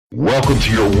Welcome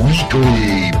to your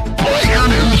weekly Biker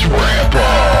News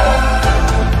Wrap-Up.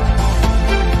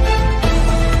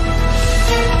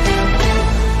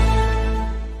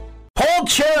 Paul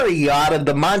Cherry out of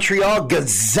the Montreal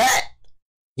Gazette.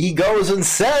 He goes and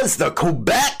says the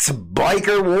Quebec's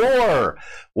biker war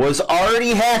was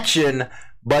already hatching,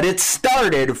 but it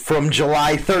started from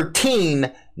July 13,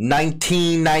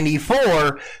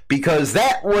 1994, because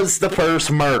that was the first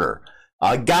murder.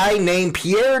 A guy named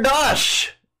Pierre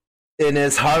Dosh in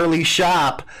his Harley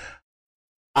shop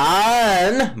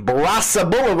on Bourassa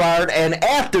Boulevard, and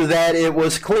after that it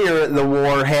was clear the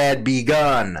war had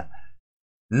begun.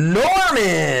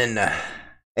 Norman,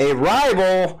 a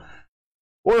rival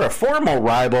or a former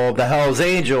rival of the Hells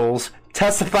Angels,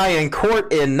 testified in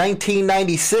court in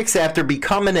 1996 after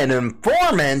becoming an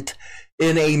informant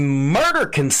in a murder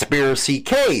conspiracy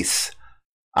case.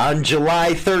 On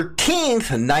July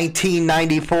 13th,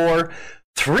 1994,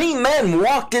 three men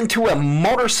walked into a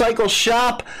motorcycle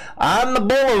shop on the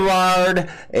boulevard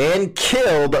and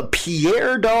killed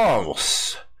Pierre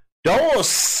Dos,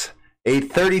 a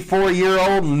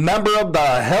 34-year-old member of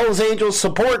the Hells Angels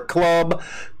support club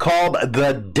called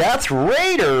the Death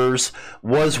Raiders,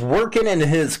 was working in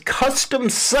his custom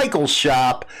cycle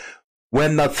shop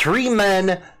when the three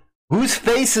men, whose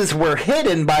faces were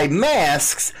hidden by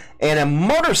masks and a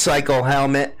motorcycle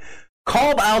helmet,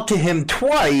 called out to him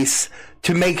twice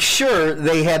to make sure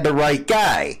they had the right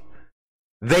guy.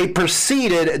 They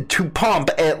proceeded to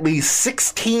pump at least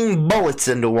 16 bullets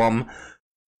into him.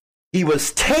 He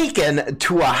was taken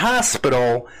to a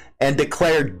hospital and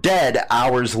declared dead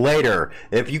hours later.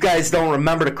 If you guys don't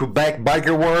remember the Quebec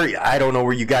biker war, I don't know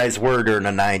where you guys were during the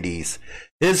 90s.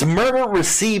 His murder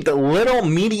received little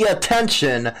media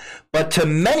attention, but to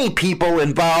many people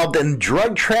involved in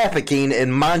drug trafficking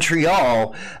in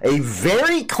Montreal, a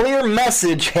very clear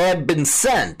message had been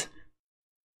sent.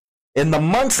 In the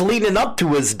months leading up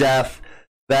to his death,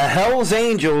 the Hells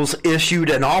Angels issued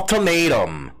an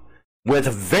ultimatum, with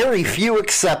very few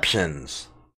exceptions.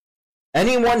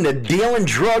 Anyone that deal in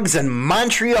drugs in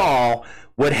Montreal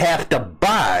would have to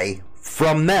buy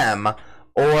from them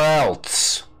or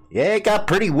else. Yeah, it got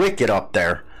pretty wicked up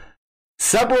there.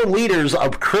 Several leaders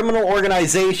of criminal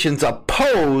organizations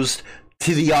opposed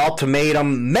to the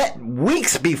ultimatum met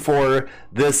weeks before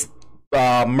this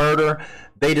murder.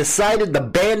 They decided to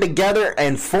band together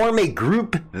and form a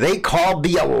group they called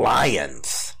the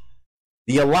Alliance.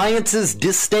 The Alliance's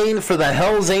disdain for the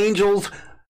Hells Angels'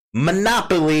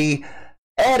 monopoly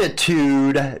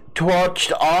attitude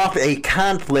torched off a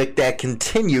conflict that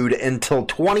continued until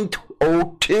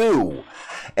 2002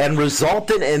 and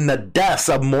resulted in the deaths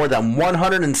of more than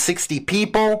 160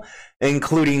 people,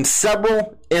 including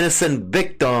several innocent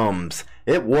victims.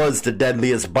 It was the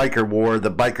deadliest biker war the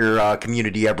biker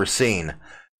community ever seen.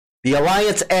 The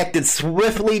Alliance acted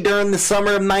swiftly during the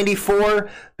summer of 94.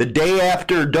 The day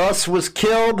after Dos was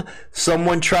killed,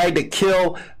 someone tried to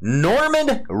kill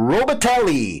Norman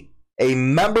Robitelli, a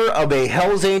member of a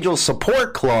Hells Angels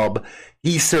support club.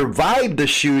 He survived the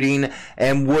shooting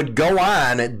and would go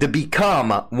on to become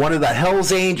one of the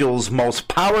Hells Angels' most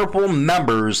powerful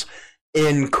members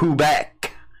in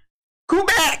Quebec.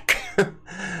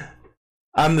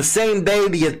 On the same day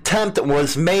the attempt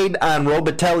was made on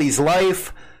Robitelli's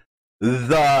life,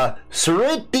 the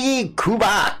Sûreté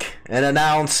Québec and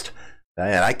announced,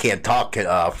 man, I can't talk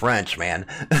French, man.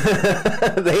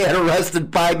 They had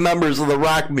arrested 5 members of the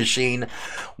Rock Machine,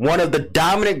 one of the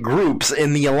dominant groups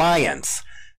in the Alliance,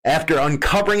 after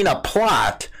uncovering a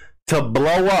plot to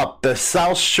blow up the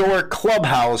South Shore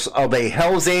clubhouse of a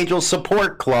Hells Angels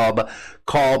support club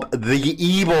called the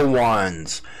Evil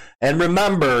Ones. And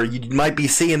remember, you might be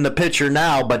seeing the picture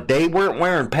now, but they weren't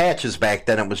wearing patches back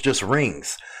then. It was just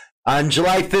rings. On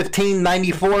July 15,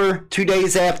 94, 2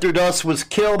 days after Dos was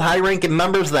killed, high-ranking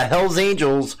members of the Hells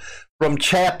Angels from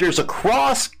chapters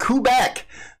across Quebec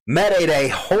met at a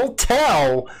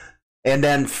hotel, and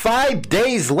then 5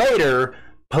 days later,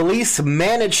 police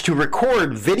managed to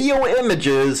record video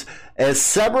images as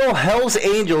several Hells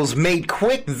Angels made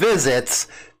quick visits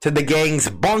to the gang's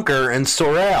bunker in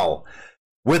Sorel,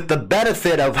 with the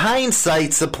benefit of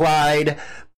hindsight supplied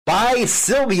by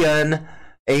Sylvian,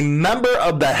 a member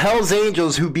of the Hells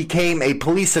Angels who became a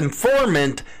police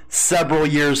informant several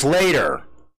years later.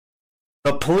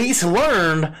 The police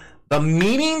learned the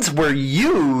meetings were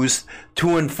used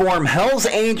to inform Hells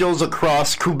Angels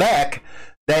across Quebec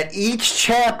that each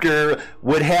chapter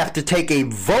would have to take a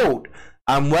vote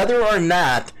on whether or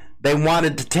not they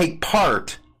wanted to take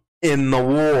part in the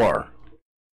war.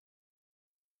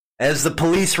 As the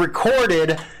police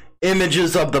recorded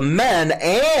images of the men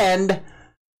and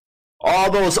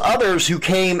all those others who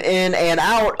came in and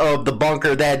out of the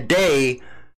bunker that day,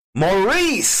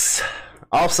 Maurice,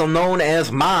 also known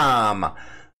as Mom,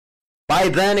 by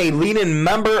then a leading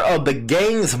member of the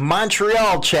gang's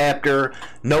Montreal chapter,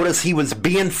 noticed he was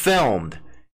being filmed.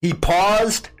 He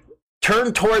paused,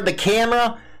 turned toward the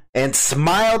camera, and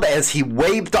smiled as he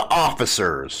waved to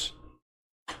officers.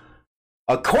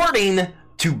 According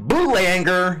to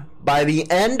Boulanger, by the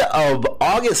end of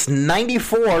August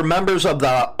 94, members of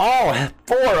all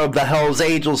four of the Hells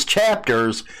Angels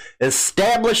chapters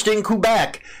established in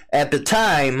Quebec at the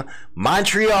time,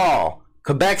 Montreal,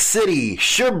 Quebec City,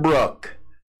 Sherbrooke,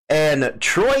 and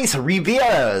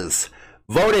Trois-Rivières,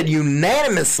 voted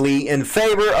unanimously in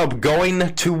favor of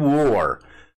going to war.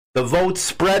 The vote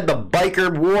spread the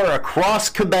biker war across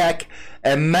Quebec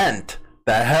and meant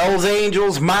the Hells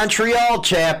Angels Montreal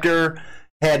chapter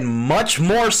had much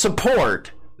more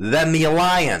support than the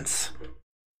Alliance.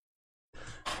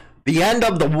 The end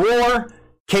of the war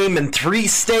came in 3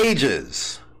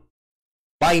 stages.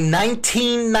 By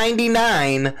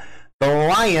 1999, the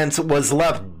Alliance was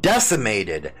left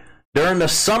decimated. During the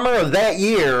summer of that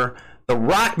year, the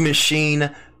Rock Machine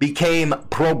became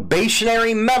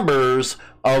probationary members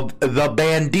of the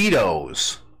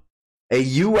Bandidos, a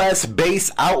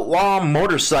U.S.-based outlaw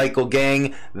motorcycle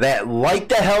gang that, like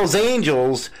the Hells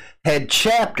Angels, had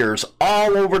chapters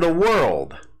all over the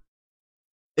world.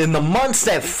 In the months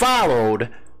that followed,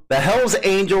 the Hells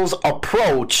Angels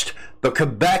approached the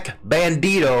Quebec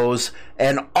Bandidos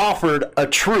and offered a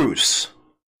truce.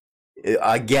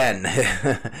 Again,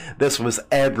 this was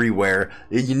everywhere.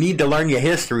 You need to learn your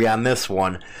history on this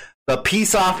one. The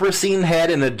peace offer scene had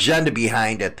an agenda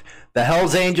behind it. The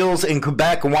Hells Angels in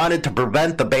Quebec wanted to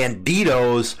prevent the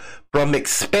Bandidos from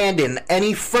expanding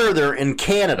any further in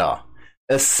Canada,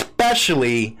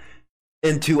 especially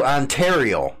into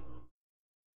Ontario.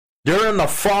 During the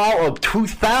fall of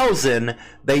 2000,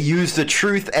 they used the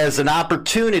truth as an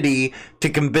opportunity to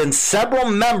convince several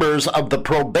members of the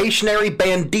probationary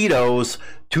Bandidos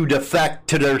to defect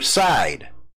to their side.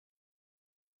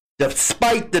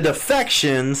 Despite the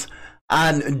defections,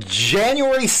 on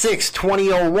January 6,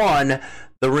 2001,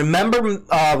 the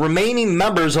remaining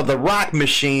members of the Rock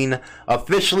Machine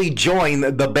officially joined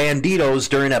the Bandidos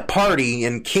during a party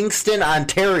in Kingston,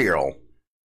 Ontario.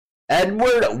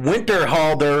 Edward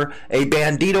Winterhalter, a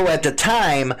Bandito at the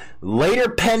time, later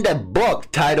penned a book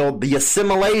titled The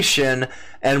Assimilation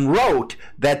and wrote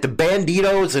that the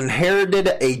Bandidos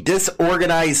inherited a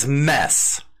disorganized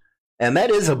mess. And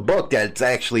that is a book that's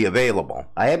actually available.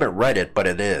 I haven't read it, but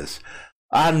it is.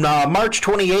 On March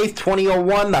 28,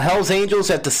 2001, the Hells Angels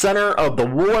at the center of the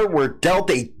war were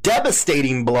dealt a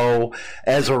devastating blow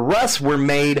as arrests were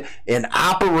made in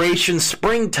Operation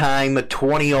Springtime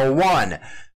 2001.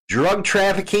 Drug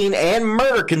trafficking and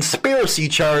murder conspiracy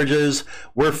charges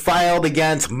were filed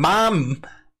against Mom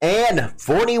and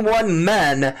 41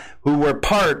 men who were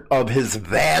part of his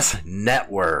vast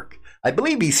network. I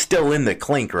believe he's still in the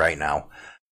clink right now.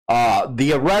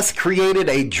 The arrest created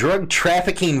a drug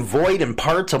trafficking void in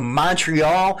parts of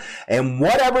Montreal, and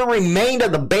whatever remained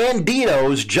of the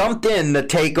Bandidos jumped in to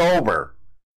take over.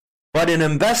 But an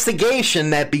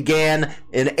investigation that began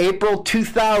in April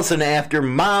 2000 after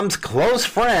Mom's close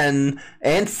friend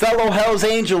and fellow Hells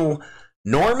Angel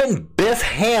Norman Biff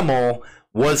Hamill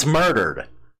was murdered.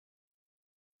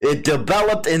 It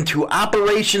developed into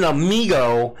Operation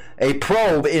Amigo, a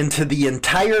probe into the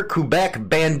entire Quebec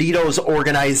Bandidos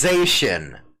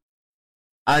organization.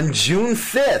 On June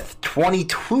 5th,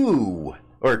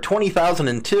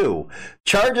 2002,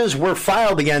 charges were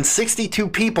filed against 62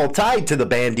 people tied to the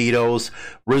Bandidos,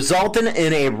 resulting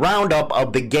in a roundup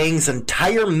of the gang's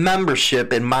entire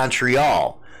membership in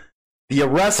Montreal. The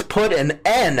arrest put an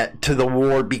end to the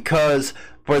war because,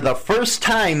 for the first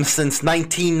time since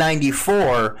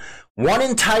 1994, one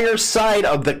entire side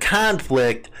of the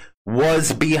conflict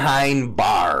was behind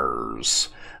bars.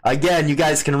 Again, you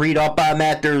guys can read up on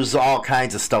that. There's all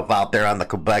kinds of stuff out there on the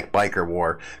Quebec Biker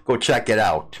War. Go check it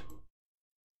out.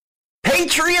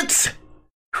 Patriots!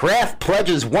 Kraft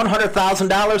pledges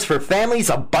 $100,000 for families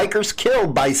of bikers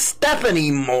killed by Stephanie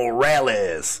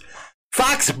Morales.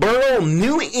 Foxborough,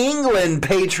 New England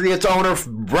Patriots owner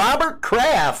Robert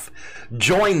Kraft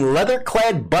joined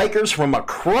leather-clad bikers from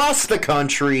across the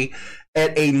country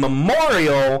at a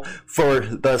memorial for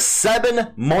the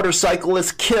 7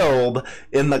 motorcyclists killed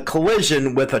in the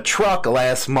collision with a truck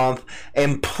last month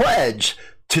and pledged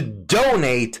to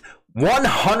donate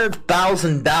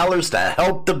 $100,000 to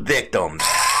help the victims.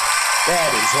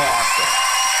 That is awesome.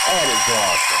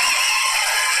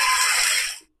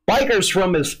 Bikers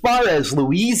from as far as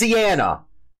Louisiana,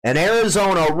 and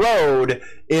Arizona rode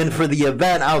in for the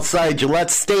event outside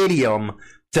Gillette Stadium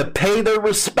to pay their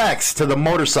respects to the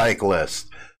motorcyclists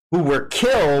who were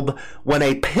killed when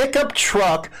a pickup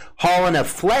truck hauling a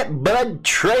flatbed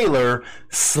trailer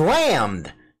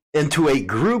slammed into a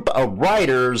group of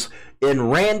riders in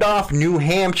Randolph, New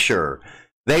Hampshire.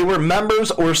 They were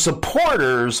members or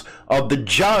supporters of the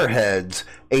Jarheads,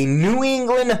 a New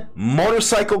England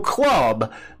motorcycle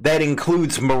club that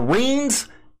includes Marines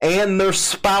and their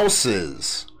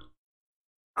spouses.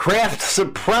 Kraft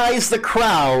surprised the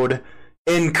crowd,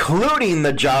 including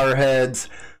the Jarheads,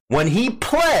 when he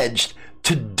pledged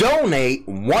to donate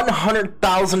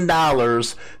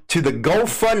 $100,000 to the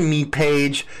GoFundMe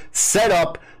page set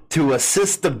up to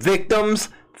assist the victims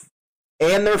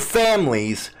and their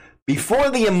families. Before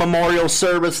the memorial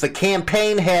service, the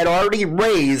campaign had already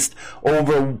raised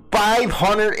over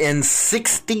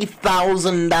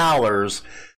 $560,000.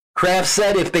 Kraft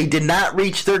said if they did not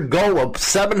reach their goal of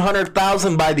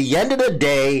 $700,000 by the end of the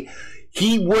day,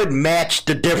 he would match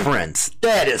the difference.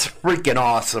 That is freaking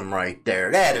awesome right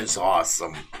there. That is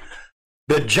awesome.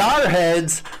 The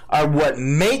Jarheads are what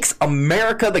makes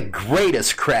America the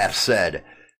greatest, Kraft said.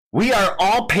 We are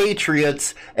all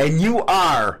patriots, and you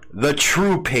are the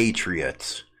true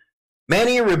patriots.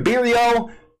 Manny Ribeiro,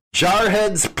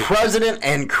 Jarhead's president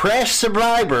and crash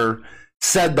survivor,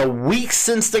 said the weeks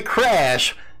since the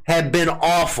crash had been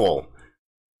awful,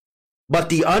 but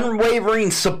the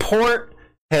unwavering support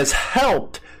has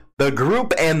helped the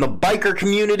group and the biker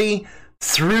community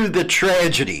through the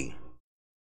tragedy.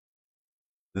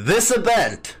 This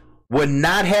event would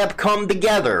not have come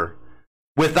together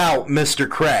without Mr.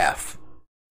 Kraft.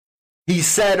 He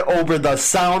said over the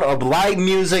sound of live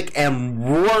music and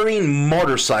roaring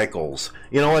motorcycles.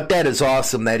 You know what? That is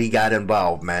awesome that he got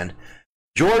involved, man.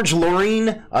 George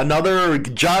Loreen, another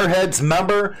Jarheads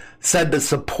member, said the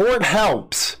support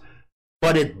helps,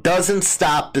 but it doesn't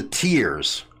stop the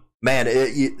tears. Man,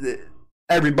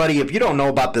 everybody, if you don't know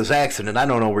about this accident, I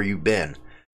don't know where you've been.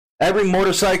 Every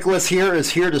motorcyclist here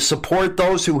is here to support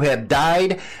those who have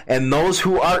died and those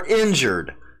who are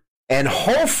injured. And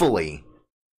hopefully,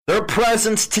 their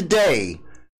presence today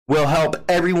will help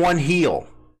everyone heal,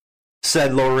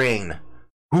 said Lorraine,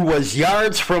 who was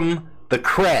yards from the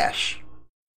crash.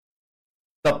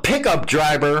 The pickup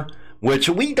driver, which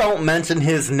we don't mention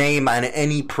his name on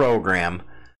any program,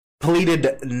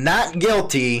 pleaded not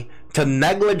guilty to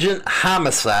negligent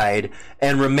homicide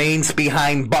and remains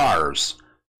behind bars.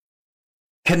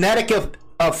 Connecticut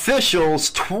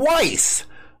officials twice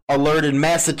alerted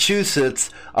Massachusetts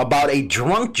about a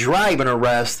drunk driving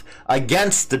arrest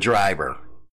against the driver.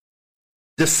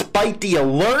 Despite the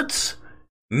alerts,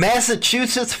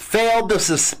 Massachusetts failed to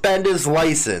suspend his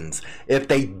license. If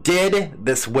they did,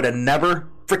 this would have never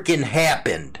freaking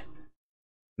happened.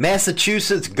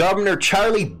 Massachusetts Governor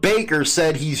Charlie Baker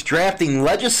said he's drafting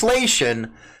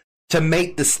legislation to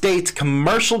make the state's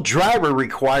commercial driver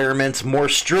requirements more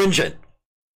stringent.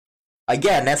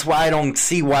 Again, that's why I don't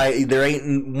see why there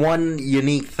ain't one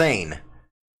unique thing.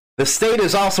 The state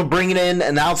is also bringing in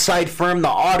an outside firm to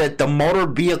audit the motor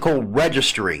vehicle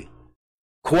registry.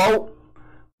 Quote,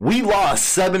 we lost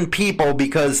 7 people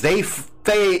because they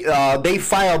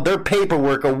filed their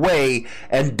paperwork away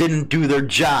and didn't do their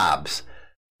jobs.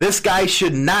 This guy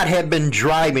should not have been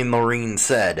driving, Loreen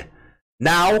said.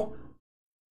 Now,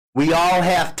 we all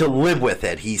have to live with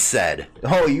it, he said.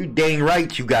 Oh, you dang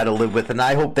right you gotta live with it, and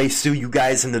I hope they sue you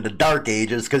guys into the dark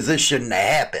ages, because this shouldn't have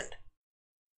happened.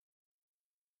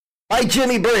 By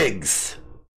Jimmy Briggs.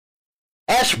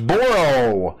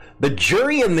 Ashboro. The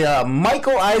jury in the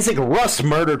Michael Isaac Russ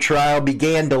murder trial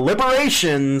began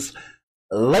deliberations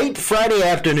late Friday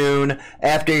afternoon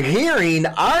after hearing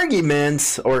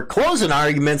arguments or closing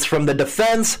arguments from the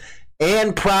defense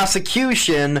and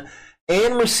prosecution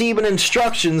and receiving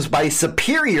instructions by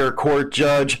Superior Court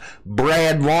Judge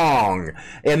Brad Long.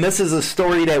 And this is a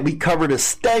story that we covered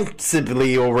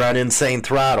extensively over on Insane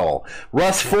Throttle.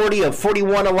 Russ 40 of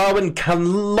 4111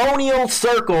 Colonial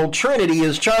Circle, Trinity,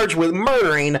 is charged with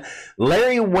murdering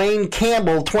Larry Wayne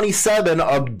Campbell, 27,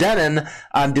 of Denon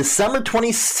on December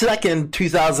 22nd,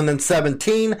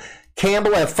 2017.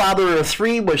 Campbell, a father of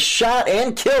 3, was shot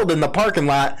and killed in the parking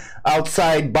lot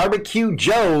outside Barbecue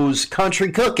Joe's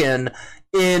Country Cookin'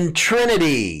 in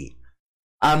Trinity.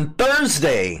 On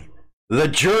Thursday, the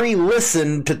jury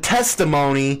listened to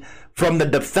testimony from the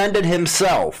defendant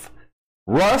himself.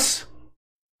 Russ,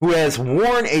 who has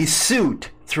worn a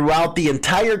suit throughout the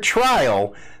entire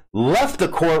trial, left the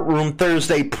courtroom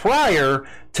Thursday prior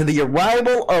to the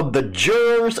arrival of the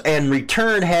jurors and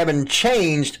returned having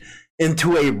changed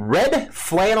into a red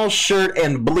flannel shirt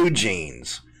and blue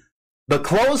jeans. the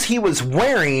clothes he was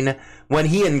wearing when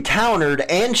he encountered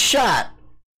and shot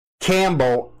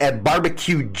Campbell at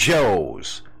Barbecue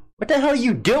Joe's. What the hell are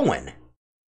you doing?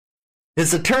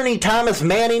 His attorney, Thomas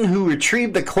Manning, who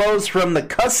retrieved the clothes from the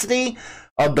custody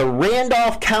of the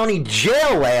Randolph County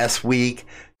Jail last week,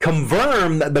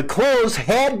 confirmed that the clothes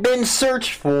had been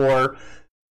searched for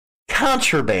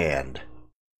contraband.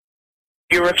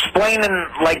 You're explaining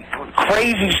like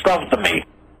crazy stuff to me.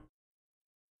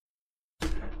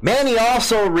 Manning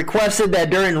also requested that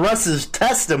during Russ's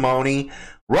testimony,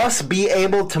 Russ be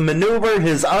able to maneuver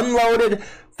his unloaded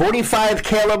 .45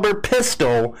 caliber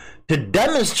pistol to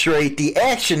demonstrate the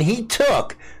action he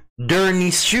took during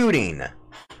the shooting.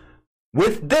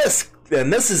 With this,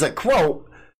 and this is a quote,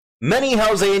 "Many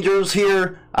Hells Angels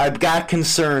here, I've got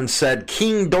concerns," said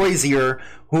King Dozier,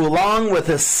 who along with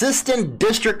Assistant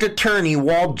District Attorney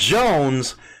Walt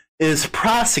Jones is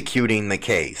prosecuting the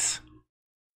case.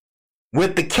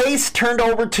 With the case turned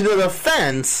over to the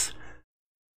defense,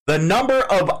 the number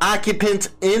of occupants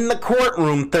in the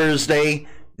courtroom Thursday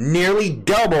nearly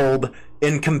doubled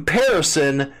in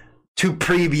comparison to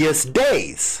previous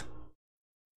days.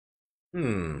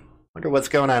 Wonder what's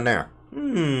going on there.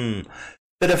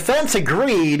 The defense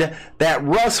agreed that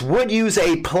Russ would use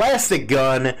a plastic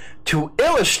gun to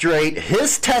illustrate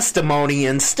his testimony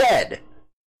instead.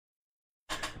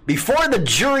 Before the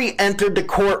jury entered the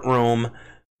courtroom,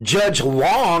 Judge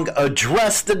Long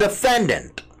addressed the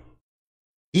defendant.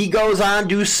 He goes on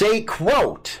to say,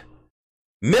 quote,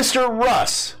 "Mr.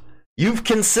 Russ, you've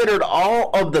considered all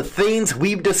of the things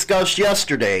we've discussed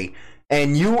yesterday,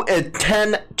 and you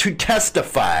intend to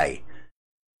testify."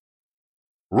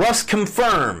 Russ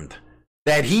confirmed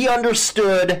that he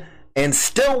understood and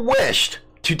still wished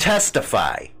to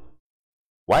testify.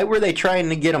 Why were they trying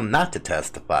to get him not to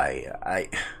testify?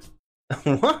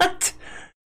 What?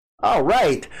 All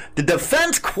right. The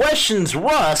defense questions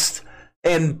Russ,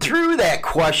 and through that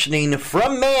questioning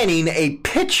from Manning, a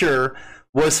picture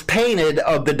was painted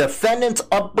of the defendant's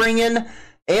upbringing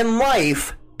and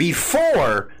life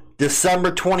before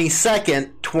December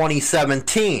 22nd,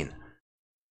 2017.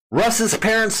 Russ's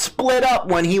parents split up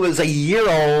when he was a year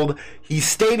old. He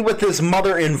stayed with his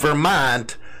mother in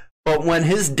Vermont, but when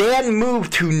his dad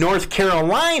moved to North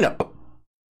Carolina,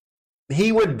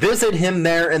 he would visit him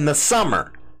there in the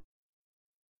summer.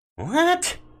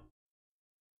 What?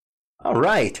 All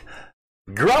right.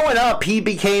 Growing up, he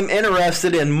became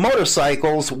interested in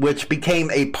motorcycles, which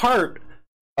became a part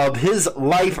of his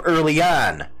life early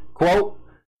on. Quote,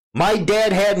 "My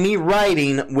dad had me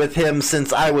riding with him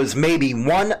since I was maybe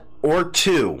 1 or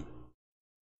 2.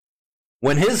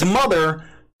 When his mother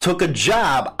took a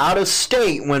job out of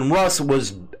state when Russ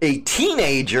was a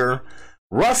teenager,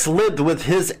 Russ lived with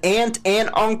his aunt and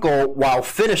uncle while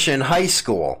finishing high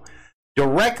school.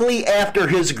 Directly after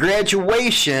his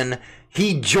graduation,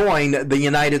 he joined the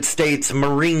United States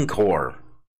Marine Corps.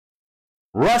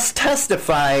 Russ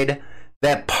testified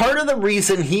that part of the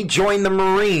reason he joined the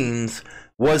Marines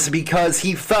was because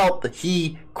he felt that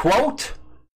he, quote,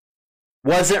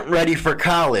 wasn't ready for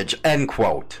college, end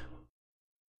quote,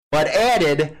 but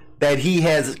added that he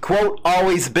has, quote,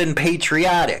 always been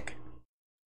patriotic.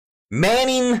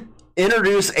 Manning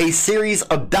introduced a series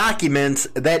of documents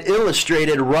that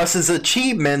illustrated Russ's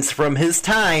achievements from his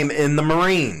time in the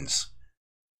Marines,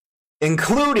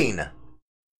 including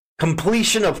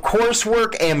completion of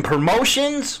coursework and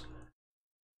promotions.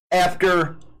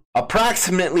 After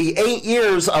approximately 8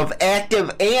 years of active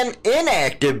and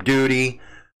inactive duty,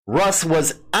 Russ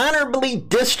was honorably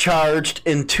discharged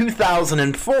in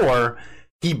 2004.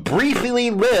 He briefly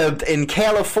lived in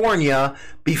California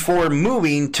before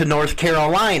moving to North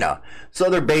Carolina. So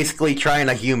they're basically trying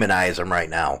to humanize him right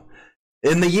now.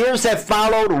 In the years that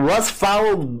followed, Russ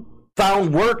found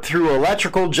work through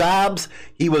electrical jobs.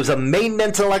 He was a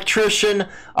maintenance electrician,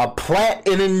 a plant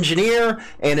engineer,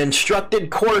 and instructed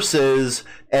courses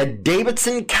at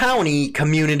Davidson County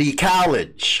Community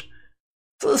College.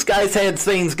 So this guy's had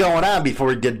things going on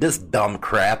before he did this dumb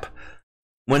crap.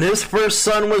 When his first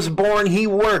son was born, he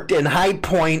worked in High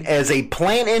Point as a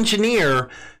plant engineer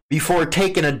before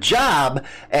taking a job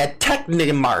at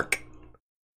Technimark.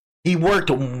 He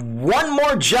worked one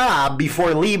more job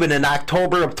before leaving in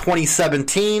October of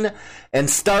 2017 and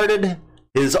started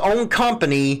his own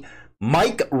company,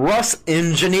 Mike Russ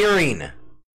Engineering.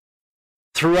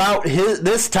 Throughout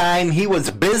this time, he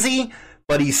was busy,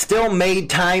 but he still made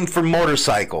time for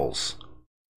motorcycles.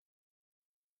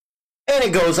 And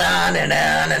it goes on and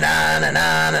on and on and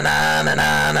on and on and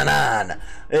on and on.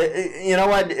 You know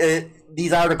what?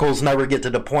 These articles never get to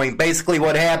the point. Basically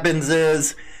what happens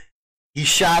is he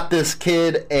shot this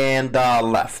kid and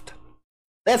left.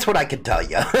 That's what I can tell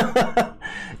you.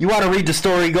 You want to read the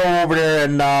story, go over there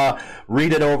and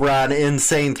read it over on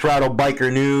Insane Throttle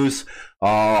Biker News,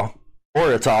 or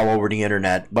it's all over the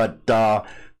internet. But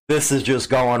this is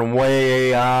just going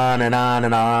way on and on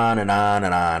and on and on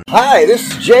and on. Hi,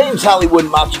 this is James Hollywood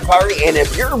Machipari, and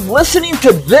if you're listening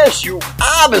to this, you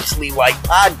obviously like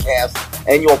podcasts,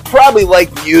 and you'll probably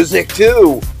like music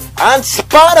too. On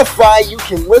Spotify, you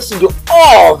can listen to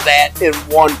all of that in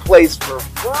one place for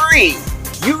free.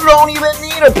 You don't even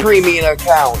need a premium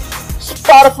account.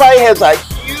 Spotify has a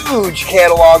huge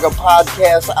catalog of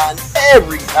podcasts on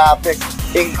every topic,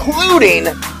 including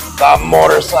the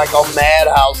Motorcycle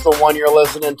Madhouse, the one you're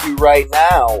listening to right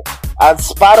now. On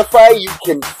Spotify, you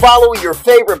can follow your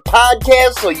favorite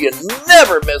podcast so you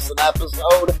never miss an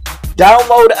episode.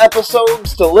 Download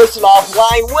episodes to listen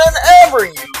offline whenever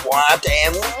you want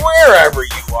and wherever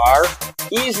you are.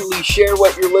 Easily share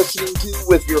what you're listening to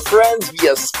with your friends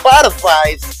via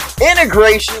Spotify's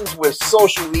integrations with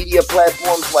social media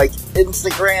platforms like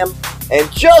Instagram, and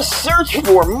just search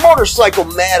for Motorcycle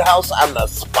Madhouse on the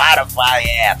Spotify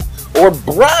app, or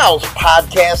browse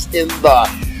podcasts in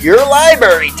the Your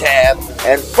Library tab,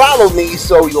 and follow me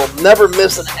so you'll never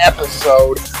miss an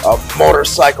episode of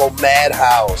Motorcycle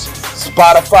Madhouse.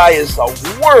 Spotify is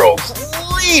the world's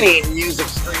leading music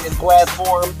streaming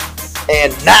platform,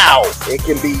 and now it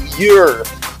can be your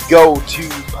go-to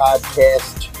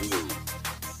podcast too.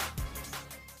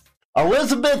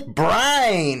 Elizabeth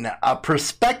Brine, a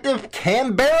prospective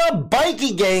Canberra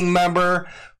bikie gang member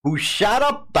who shot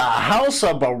up the house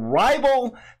of a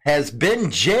rival, has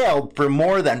been jailed for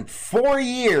more than 4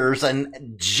 years,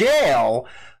 and jail,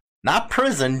 not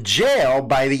prison, jail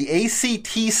by the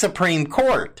ACT Supreme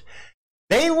Court.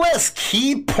 They list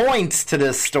key points to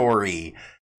this story.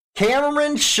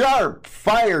 Cameron Sharp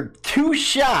fired 2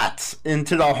 shots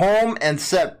into the home and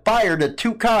set fire to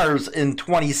 2 cars in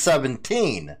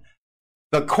 2017.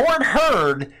 The court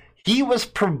heard he was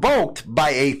provoked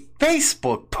by a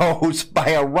Facebook post by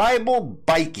a rival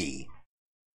bikie.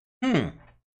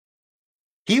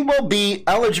 He will be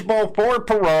eligible for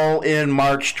parole in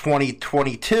March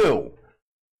 2022.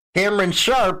 Cameron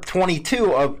Sharp,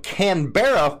 22, of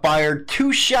Canberra, fired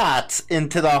 2 shots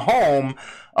into the home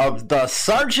of the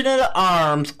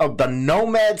Sergeant-at-Arms of the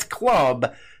Nomads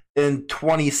Club in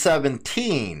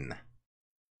 2017.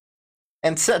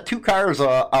 And set 2 cars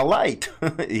alight.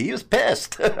 He was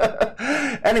pissed.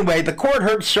 Anyway, the court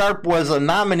heard Sharp was a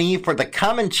nominee for the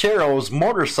Comancheros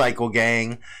motorcycle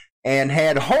gang and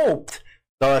had hoped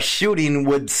the shooting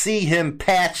would see him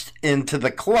patched into the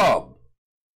club.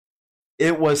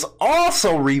 It was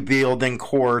also revealed in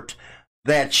court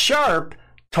that Sharp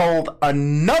told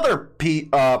another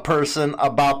person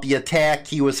about the attack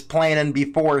he was planning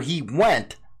before he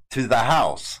went to the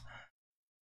house.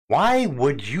 Why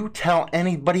would you tell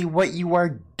anybody what you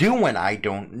are doing? I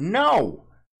don't know.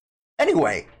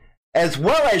 Anyway, as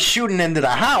well as shooting into the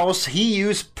house, he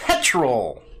used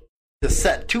petrol to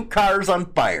set 2 cars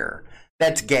on fire.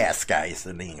 That's gas, guys,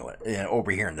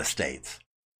 over here in the States.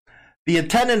 The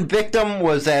intended victim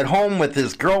was at home with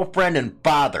his girlfriend and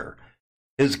father.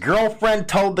 His girlfriend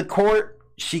told the court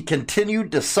she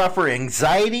continued to suffer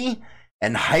anxiety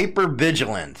and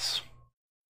hypervigilance.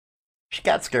 She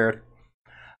got scared.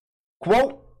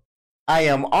 Quote, "I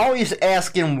am always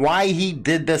asking why he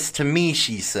did this to me,"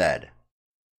 she said.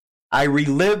 "I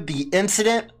relived the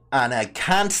incident on a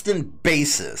constant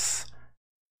basis."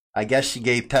 I guess she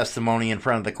gave testimony in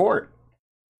front of the court.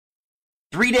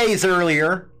 3 days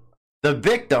earlier, the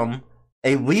victim,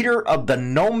 a leader of the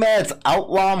Nomads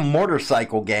Outlaw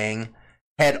Motorcycle Gang,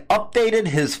 had updated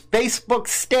his Facebook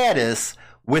status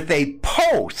with a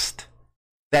post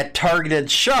that targeted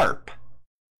Sharp.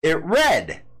 It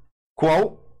read,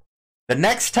 quote, "The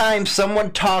next time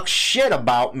someone talks shit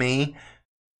about me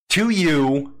to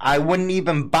you, I wouldn't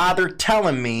even bother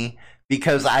telling me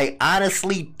because I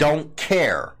honestly don't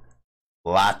care."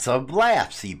 Lots of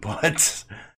laughs, he puts.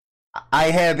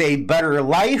 "I have a better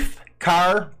life,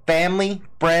 car, family,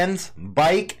 friends,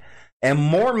 bike, and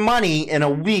more money in a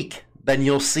week than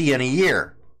you'll see in a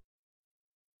year."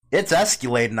 It's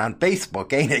escalating on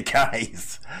Facebook, ain't it,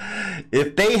 guys?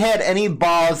 If they had any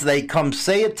balls, they'd come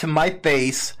say it to my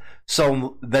face.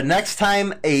 So the next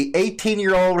time a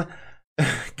 18-year-old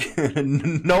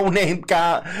no-name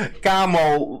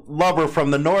camo lover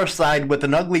from the north side with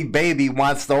an ugly baby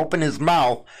wants to open his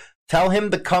mouth, tell him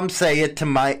to come say it to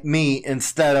me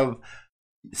instead of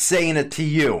saying it to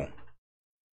you.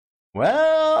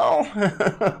 Well,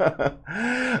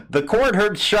 the court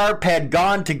heard Sharp had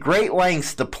gone to great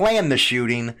lengths to plan the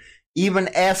shooting, even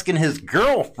asking his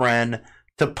girlfriend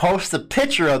to post a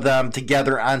picture of them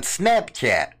together on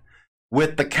Snapchat.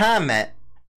 with the comment,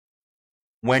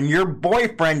 "When your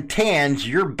boyfriend tans,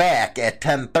 you're back at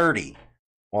 10:30.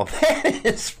 Well, that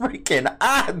is freaking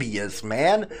obvious,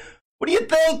 man. What are you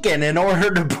thinking in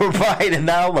order to provide an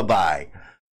alibi?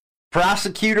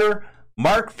 Prosecutor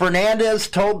Mark Fernandez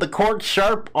told the court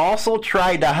Sharp also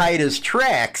tried to hide his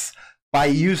tracks by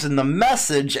using the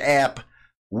message app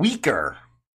Weaker.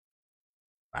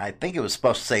 I think it was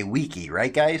supposed to say Wiki,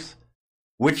 right, guys?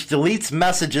 Which deletes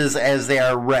messages as they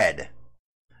are read.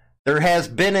 There has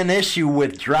been an issue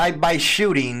with drive-by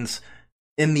shootings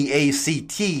in the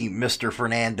ACT, Mr.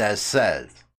 Fernandez says.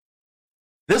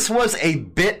 This was a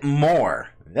bit more.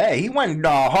 Hey, he went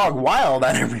hog wild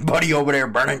on everybody over there,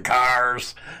 burning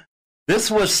cars.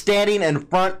 This was standing in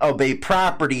front of a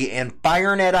property and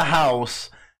firing at a house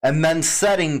and then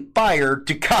setting fire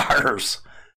to cars.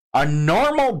 A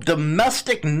normal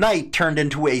domestic night turned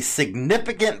into a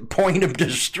significant point of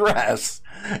distress.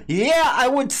 Yeah, I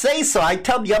would say so. I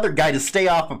tell the other guy to stay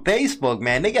off of Facebook,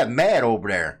 man. They get mad over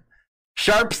there.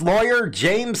 Sharp's lawyer,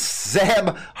 James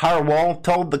Zab Harwell,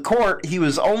 told the court he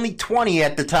was only 20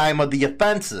 at the time of the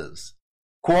offenses.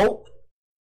 Quote,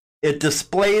 "It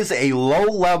displays a low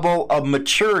level of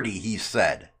maturity," he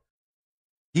said.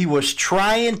 He was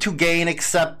trying to gain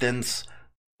acceptance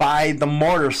by the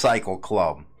motorcycle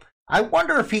club. I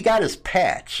wonder if he got his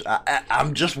patch.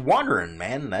 I'm just wondering,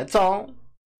 man. That's all.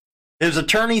 His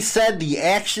attorney said the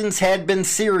actions had been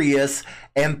serious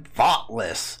and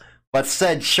thoughtless, but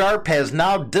said Sharp has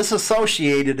now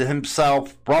disassociated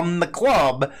himself from the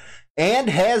club and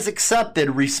has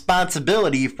accepted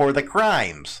responsibility for the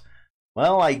crimes.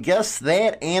 Well, I guess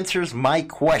that answers my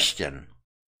question.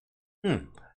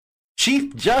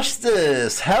 Chief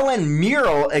Justice Helen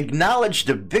Murrell acknowledged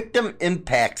the victim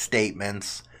impact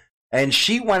statements, and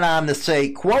she went on to say,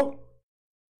 quote,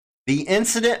 "The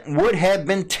incident would have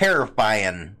been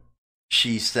terrifying,"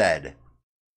 she said.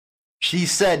 She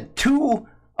said 2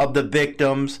 of the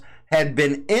victims had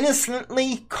been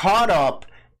innocently caught up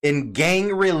in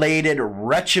gang-related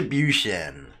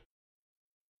retribution.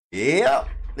 Yep,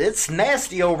 it's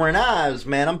nasty over in Oz,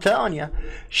 man, I'm telling you.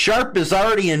 Sharp is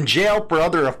already in jail for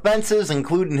other offenses,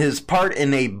 including his part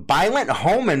in a violent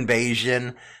home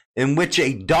invasion in which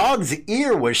a dog's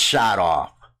ear was shot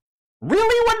off.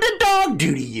 Really? What did the dog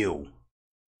do to you?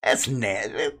 That's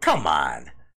nasty. Come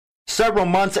on. Several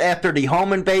months after the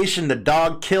home invasion, the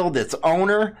dog killed its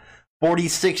owner,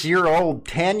 46-year-old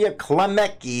Tanya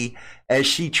Klemecki, as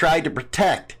she tried to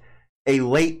protect a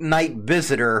late-night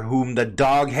visitor whom the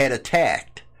dog had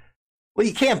attacked. Well,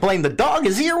 you can't blame the dog.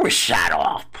 His ear was shot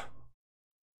off.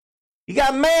 He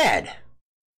got mad.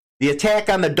 The attack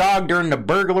on the dog during the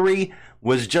burglary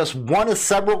was just one of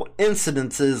several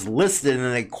incidences listed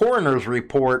in a coroner's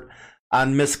report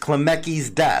on Miss Klemecki's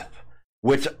death,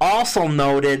 which also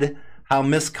noted how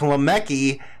Miss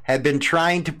Klemecki had been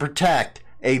trying to protect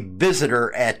a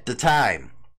visitor at the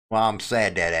time. Well, I'm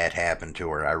sad that happened to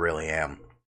her. I really am.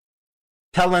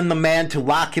 Telling the man to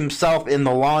lock himself in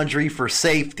the laundry for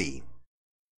safety.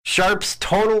 Sharp's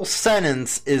total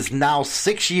sentence is now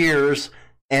 6 years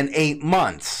and 8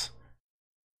 months.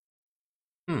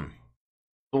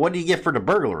 So what do you get for the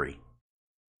burglary?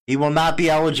 He will not be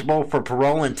eligible for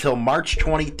parole until March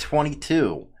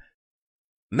 2022.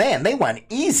 Man, they went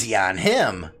easy on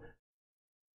him.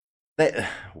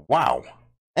 Wow.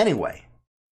 Anyway.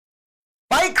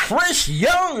 By Chris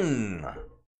Young.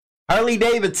 Harley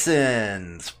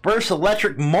Davidson's first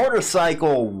electric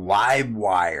motorcycle,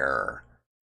 Livewire.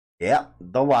 Yep,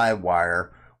 the Livewire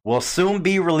will soon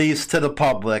be released to the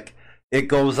public. It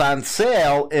goes on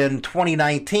sale in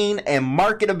 2019 and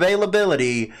market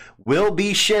availability will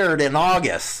be shared in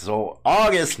August. So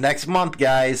August, next month,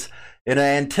 guys. In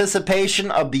anticipation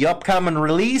of the upcoming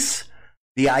release,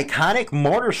 the iconic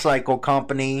motorcycle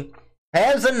company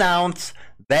has announced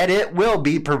that it will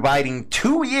be providing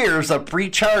 2 years of free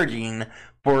charging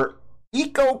for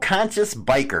eco-conscious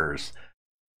bikers.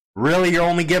 Really, you're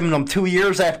only giving them 2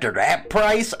 years after that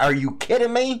price? Are you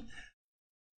kidding me?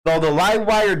 Though the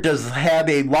Livewire does have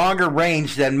a longer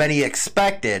range than many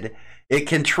expected, it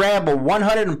can travel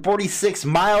 146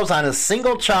 miles on a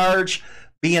single charge,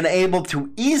 being able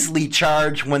to easily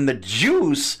charge when the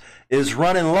juice is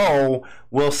running low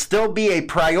will still be a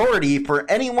priority for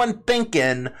anyone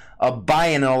thinking of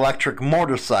buying an electric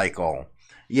motorcycle.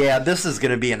 Yeah, this is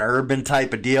going to be an urban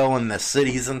type of deal in the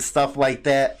cities and stuff like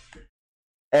that.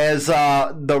 As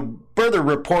the further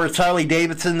reports, Harley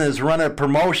Davidson is running a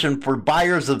promotion for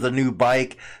buyers of the new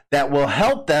bike that will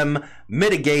help them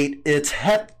mitigate its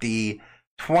hefty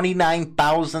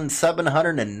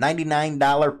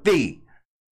 $29,799 fee.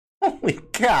 Holy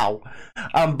cow.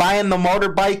 On buying the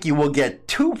motorbike, you will get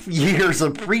 2 years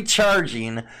of free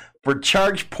charging for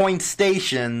charge point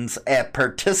stations at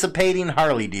participating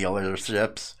Harley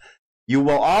dealerships. You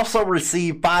will also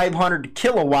receive 500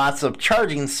 kilowatts of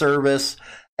charging service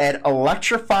at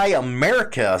Electrify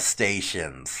America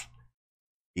stations.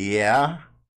 Yeah.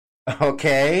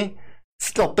 Okay.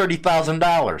 Still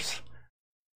 $30,000.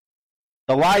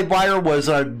 The Livewire was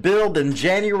unveiled in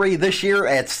January this year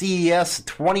at CES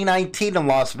 2019 in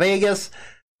Las Vegas.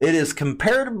 It is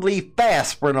comparatively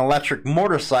fast for an electric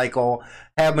motorcycle,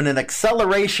 having an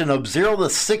acceleration of 0 to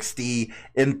 60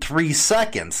 in 3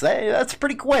 seconds. That's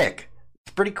pretty quick.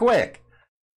 It's pretty quick.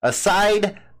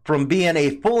 Aside from being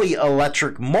a fully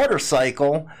electric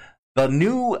motorcycle, the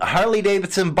new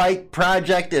Harley-Davidson bike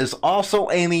project is also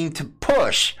aiming to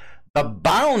push the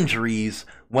boundaries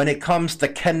when it comes to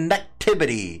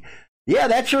connectivity. Yeah,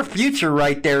 that's your future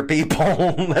right there,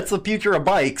 people. That's the future of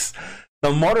bikes.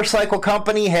 The motorcycle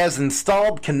company has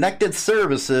installed connected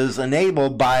services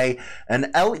enabled by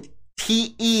an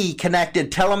LTE connected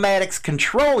telematics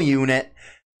control unit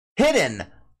hidden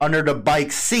under the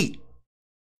bike's seat.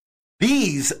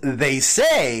 These, they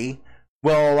say,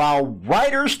 will allow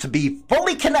riders to be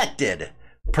fully connected,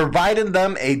 providing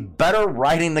them a better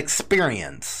riding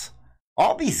experience.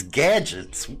 All these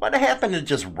gadgets, what happened to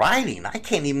just riding? I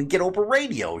can't even get over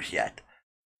radios yet.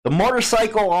 The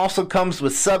motorcycle also comes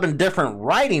with 7 different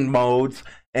riding modes,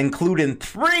 including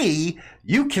 3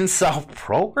 you can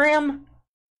self-program.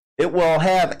 It will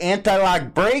have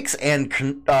anti-lock brakes and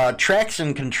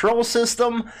traction control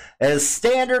system as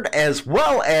standard, as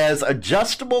well as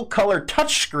adjustable color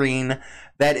touchscreen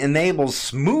that enables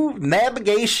smooth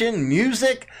navigation,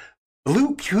 music,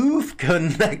 Bluetooth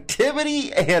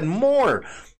connectivity, and more.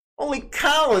 Holy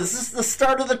cow, is this the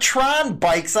start of the Tron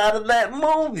bikes out of that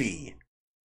movie?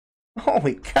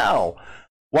 Holy cow.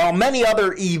 While many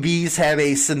other EVs have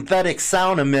a synthetic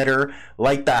sound emitter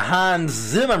like the Hans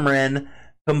Zimmerman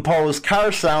composed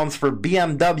car sounds for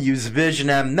BMW's Vision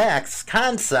M Next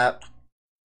concept,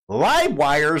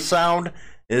 Livewire's sound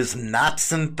is not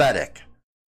synthetic.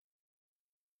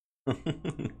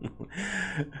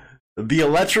 The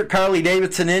electric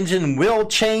Harley-Davidson engine will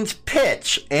change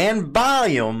pitch and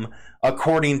volume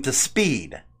according to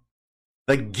speed.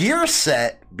 The gear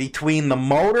set between the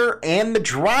motor and the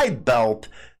drive belt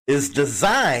is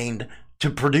designed to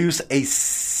produce a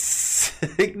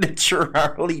signature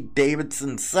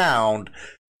Harley-Davidson sound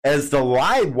as the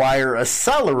Livewire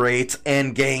accelerates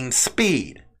and gains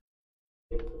speed.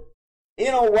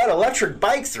 You know what? Electric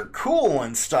bikes are cool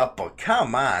and stuff, but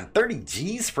come on, 30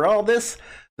 G's for all this?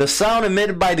 The sound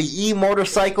emitted by the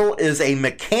e-motorcycle is a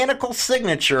mechanical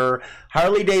signature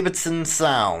Harley-Davidson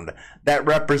sound that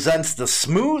represents the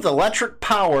smooth electric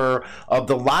power of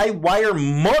the Livewire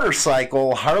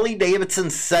motorcycle,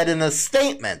 Harley-Davidson said in a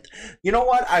statement. You know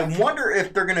what? I wonder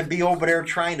if they're going to be over there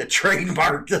trying to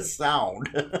trademark the sound.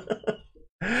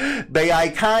 The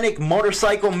iconic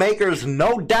motorcycle makers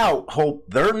no doubt hope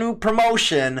their new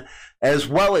promotion, as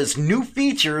well as new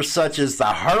features such as the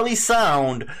Harley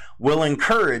Sound, will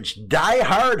encourage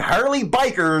die-hard Harley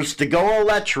bikers to go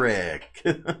electric.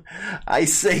 I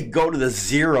say go to the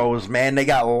Zeros, man. They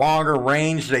got longer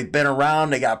range, they've been around,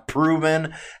 they got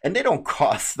proven, and they don't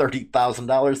cost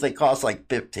 $30,000. They cost like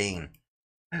 $15,000.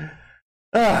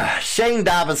 Shane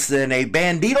Davison, a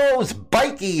Banditos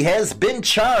bikie, has been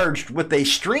charged with a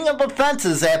string of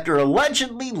offenses after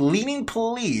allegedly leading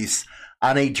police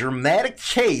on a dramatic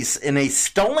chase in a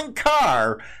stolen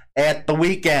car at the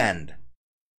weekend.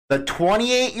 The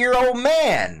 28-year-old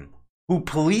man, who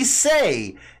police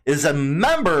say is a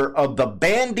member of the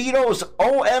Banditos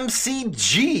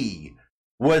OMCG,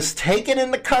 was taken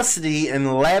into custody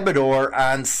in Labrador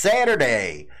on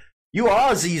Saturday. You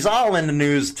Aussies all in the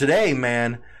news today,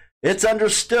 man. It's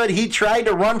understood he tried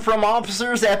to run from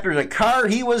officers after the car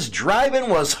he was driving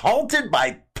was halted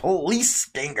by police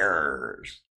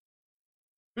stingers.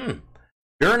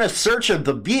 During a search of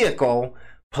the vehicle,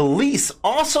 police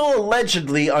also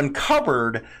allegedly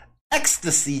uncovered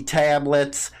ecstasy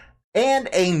tablets and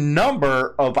a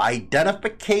number of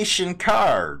identification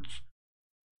cards.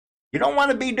 You don't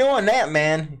want to be doing that,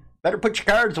 man. Better put your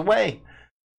cards away.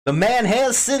 The man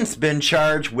has since been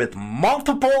charged with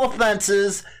multiple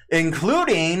offenses,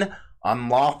 including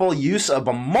unlawful use of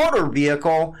a motor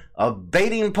vehicle,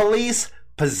 evading police,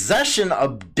 possession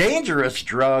of dangerous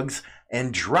drugs,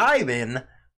 and driving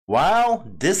while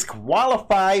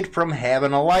disqualified from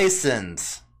having a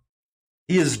license.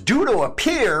 He is due to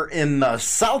appear in the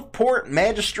Southport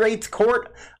Magistrates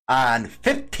Court on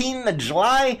 15th of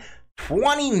July,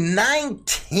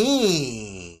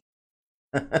 2019.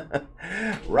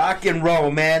 Rock and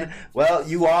roll, man. Well,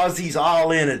 you Aussies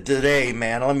all in it today,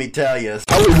 man. Let me tell you.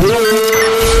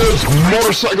 Hollywood's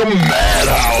Motorcycle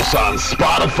Madhouse on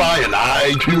Spotify and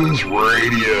iTunes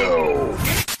Radio.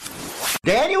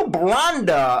 Daniel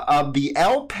Blanda of the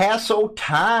El Paso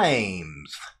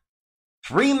Times.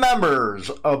 3 members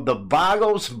of the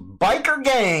Vagos biker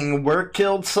gang were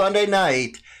killed Sunday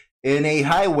night in a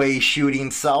highway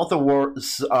shooting south of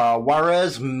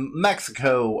Juarez,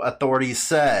 Mexico, authorities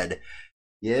said.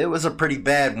 Yeah, it was a pretty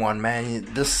bad one,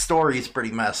 man. This story is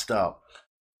pretty messed up.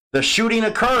 The shooting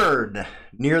occurred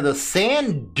near the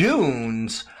sand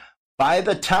dunes by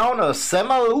the town of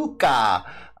Semaluca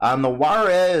on the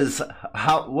Juarez,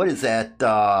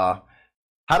 Hatamata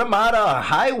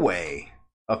Highway.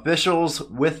 Officials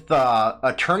with the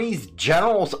Attorney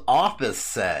General's office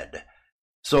said.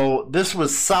 So this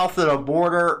was south of the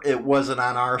border. It wasn't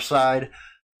on our side.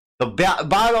 The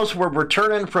Vagos were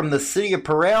returning from the city of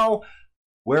Parral,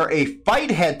 where a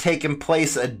fight had taken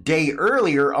place a day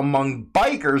earlier among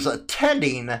bikers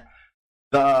attending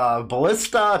the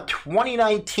Ballista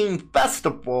 2019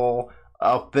 festival,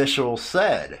 officials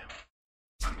said.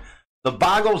 The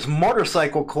Vagos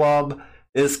Motorcycle Club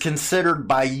is considered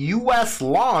by U.S.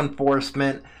 law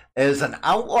enforcement as an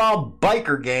outlaw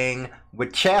biker gang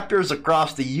with chapters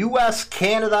across the U.S.,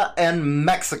 Canada, and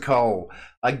Mexico.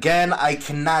 Again, I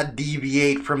cannot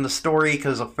deviate from the story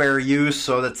because of fair use,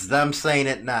 so that's them saying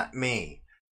it, not me.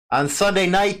 On Sunday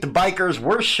night, the bikers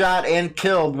were shot and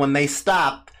killed when they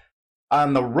stopped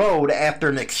on the road after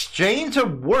an exchange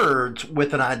of words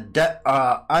with an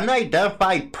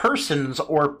unidentified persons,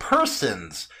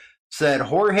 said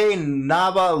Jorge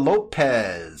Nava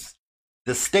Lopez,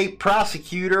 the state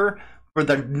prosecutor for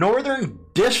the Northern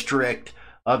District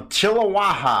of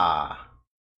Chihuahua.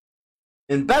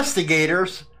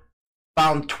 Investigators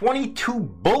found 22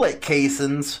 bullet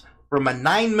casings from a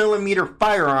 9mm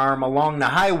firearm along the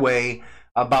highway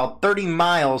about 30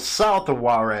 miles south of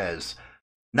Juarez.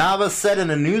 Nava said in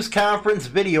a news conference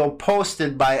video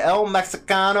posted by El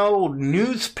Mexicano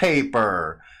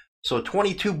newspaper. So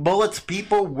 22 bullets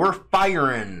people were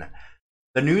firing.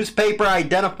 The newspaper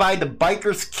identified the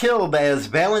bikers killed as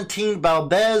Valentin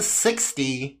Valdez,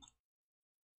 60,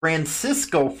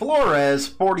 Francisco Flores,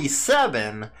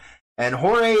 47, and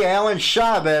Jorge Alan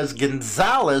Chavez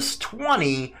Gonzalez,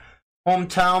 20.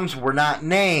 Hometowns were not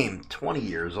named. 20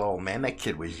 years old, man. That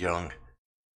kid was young.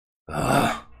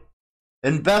 Ugh.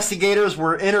 Investigators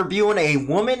were interviewing a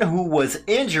woman who was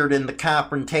injured in the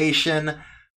confrontation,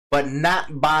 but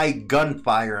not by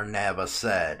gunfire, Nava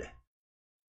said.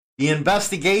 The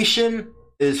investigation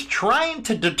is trying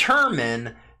to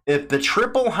determine if the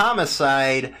triple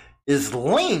homicide is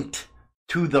linked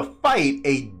to the fight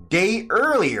a day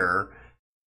earlier.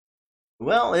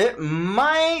 Well, it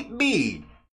might be.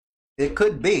 It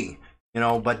could be.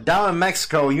 But down in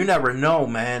Mexico, you never know,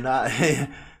 man.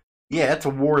 Yeah, it's a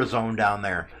war zone down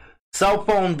there. Cell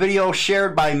phone video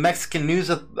shared by Mexican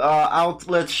news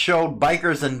outlets showed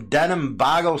bikers in denim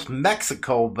Vagos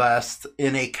Mexico vests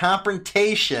in a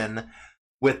confrontation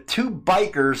with 2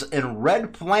 bikers in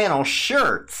red flannel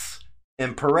shirts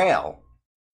in Parral.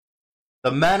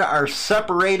 The men are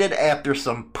separated after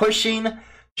some pushing,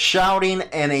 shouting,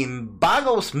 and a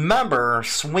Vagos member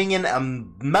swinging a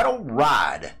metal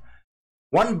rod.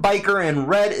 One biker in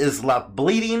red is left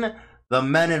bleeding. The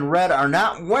men in red are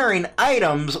not wearing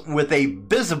items with a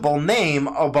visible name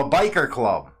of a biker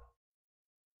club.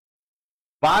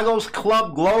 Vagos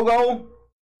Club logo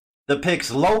depicts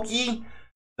Loki,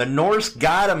 the Norse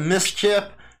god of mischief,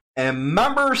 and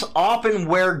members often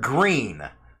wear green.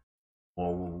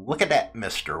 Well, look at that,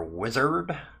 Mr.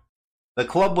 Wizard. The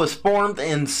club was formed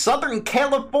in Southern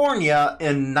California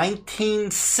in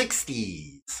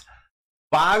 1960s.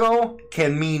 Vago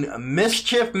can mean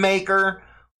mischief maker,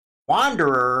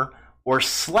 wanderer, or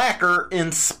slacker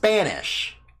in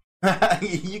Spanish.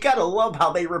 You gotta love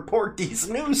how they report these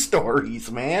news stories,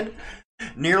 man.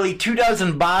 Nearly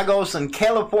 24 Vagos in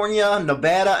California,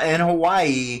 Nevada, and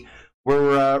Hawaii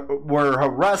were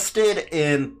arrested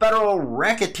in federal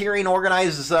racketeering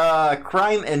organized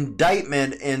crime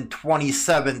indictment in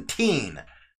 2017.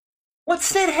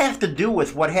 What's that have to do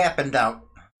with what happened out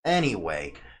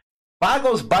anyway?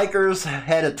 Vagos bikers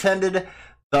had attended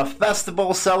the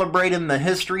festival celebrating the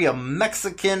history of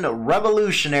Mexican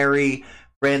revolutionary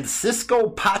Francisco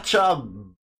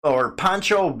Pancho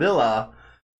Villa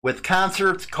with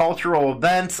concerts, cultural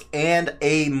events, and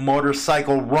a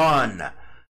motorcycle run.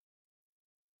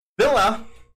 Villa,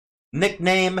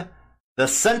 nicknamed the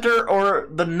Center or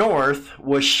the North,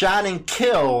 was shot and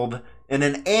killed in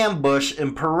an ambush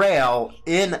in Parral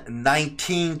in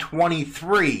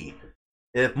 1923.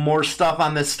 If more stuff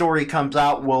on this story comes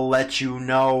out, we'll let you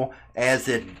know as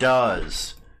it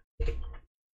does.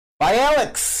 By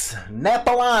Alex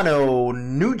Napolitano,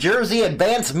 New Jersey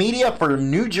Advanced Media for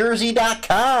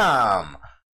NewJersey.com.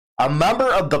 A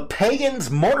member of the Pagans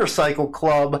Motorcycle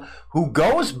Club who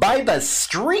goes by the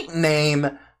street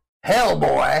name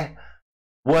Hellboy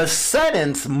was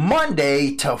sentenced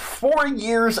Monday to 4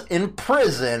 years in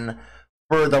prison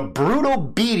for the brutal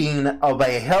beating of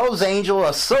a Hells Angel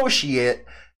associate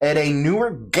at a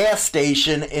Newark gas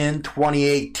station in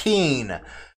 2018.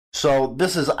 So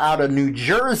this is out of New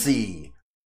Jersey.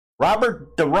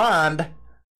 Robert Durand,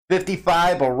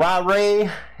 55, of Raleigh,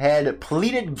 had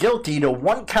pleaded guilty to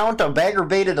 1 count of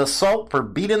aggravated assault for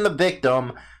beating the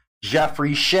victim,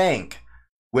 Jeffrey Shank,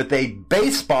 with a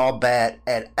baseball bat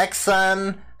at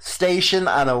Exxon Station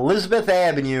on Elizabeth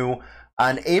Avenue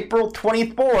on April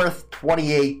 24th,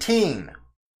 2018.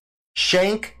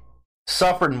 Shank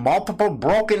suffered multiple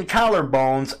broken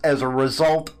collarbones as a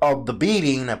result of the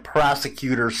beating,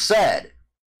 prosecutors said.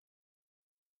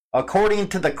 According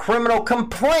to the criminal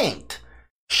complaint,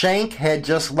 Shank had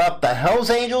just left the Hells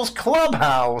Angels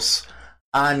clubhouse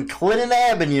on Clinton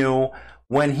Avenue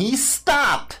when he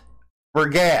stopped for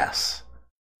gas.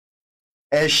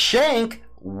 As Shank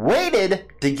waited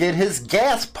to get his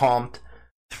gas pumped,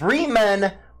 3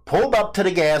 men pulled up to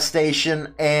the gas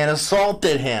station and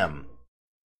assaulted him.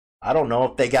 I don't know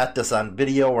if they got this on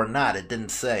video or not. It didn't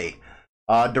say.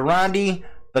 Durandi,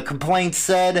 the complaint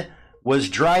said, was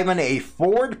driving a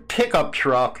Ford pickup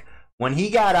truck when he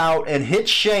got out and hit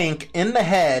Shank in the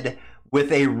head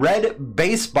with a red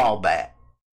baseball bat.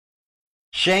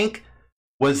 Shank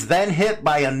was then hit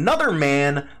by another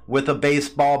man with a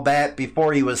baseball bat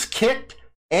before he was kicked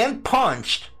and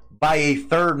punched by a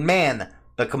third man,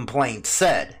 the complaint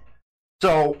said.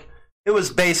 So it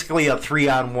was basically a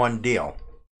 3-on-1 deal.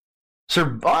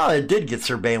 It did get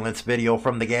surveillance video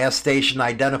from the gas station,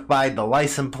 identified the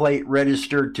license plate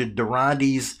registered to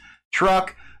Durandi's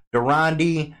truck.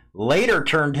 Durandi later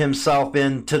turned himself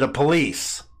in to the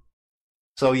police.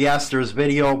 So yes, there's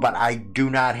video, but I do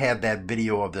not have that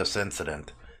video of this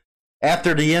incident.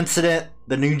 After the incident,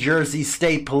 the New Jersey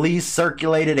State Police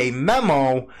circulated a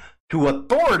memo to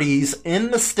authorities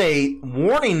in the state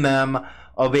warning them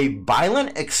of a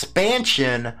violent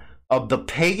expansion of the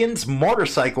Pagans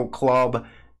Motorcycle Club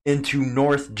into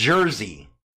North Jersey.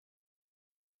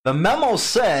 The memo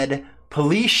said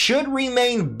police should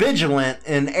remain vigilant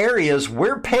in areas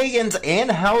where Pagans and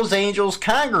Hells Angels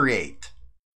congregate.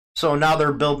 So now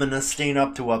they're building this thing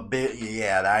up to a bit.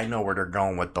 Yeah, I know where they're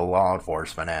going with the law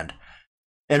enforcement end.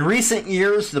 In recent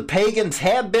years, the Pagans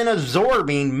have been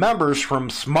absorbing members from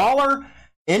smaller,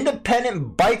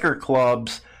 independent biker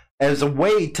clubs as a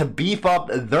way to beef up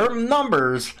their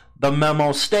numbers, the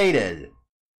memo stated.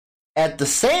 At the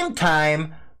same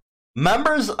time,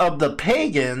 members of the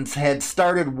Pagans had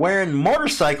started wearing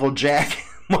motorcycle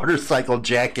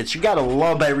jackets. You gotta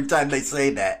love every time they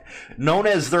say that. Known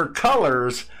as their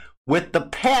colors, with the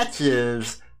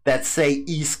patches that say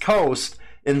East Coast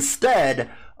instead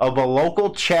of a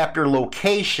local chapter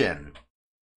location.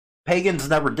 Pagans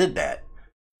never did that.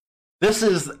 This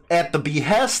is at the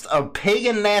behest of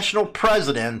Pagan National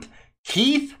President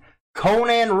Keith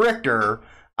Conan Richter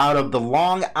out of the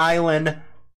Long Island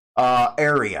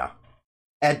area.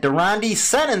 At Durandi's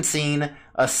sentencing,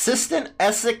 Assistant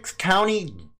Essex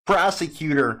County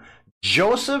Prosecutor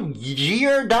Joseph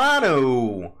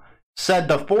Giordano said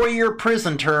the 4-year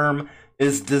prison term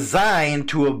is designed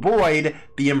to avoid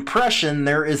the impression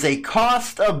there is a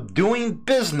cost of doing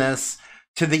business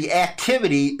to the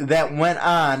activity that went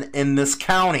on in this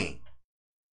county.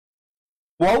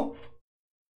 Quote,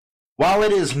 while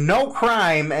it is no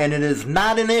crime and it is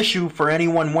not an issue for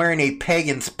anyone wearing a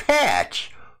Pagan's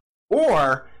patch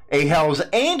or a Hells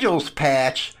Angels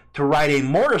patch to ride a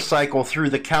motorcycle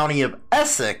through the county of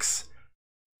Essex,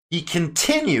 he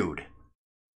continued,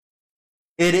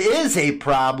 it is a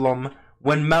problem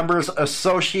when members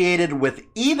associated with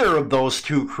either of those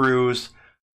two crews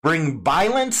bring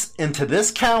violence into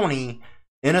this county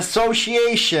in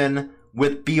association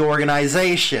with the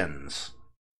organizations.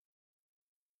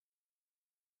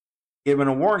 Giving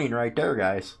a warning right there,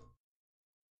 guys.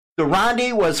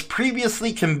 Durandi was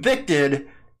previously convicted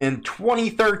in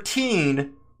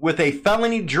 2013 with a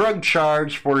felony drug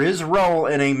charge for his role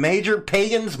in a major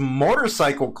Pagans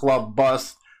Motorcycle Club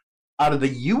bust out of the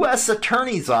U.S.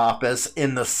 Attorney's Office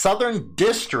in the Southern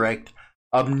District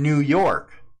of New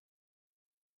York.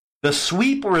 The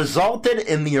sweep resulted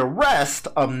in the arrest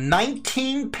of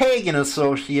 19 Pagan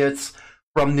associates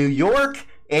from New York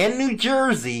and New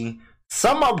Jersey,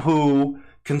 some of who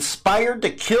conspired to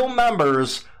kill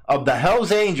members of the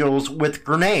Hells Angels with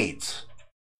grenades.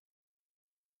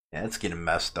 Yeah, it's getting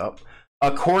messed up.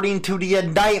 According to the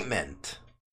indictment.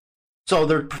 So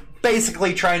they're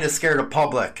basically trying to scare the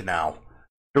public now.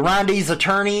 Durandi's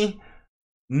attorney,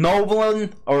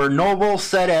 Noble,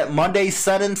 said at Monday's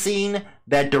sentencing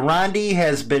that Durandi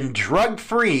has been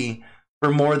drug-free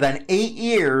for more than 8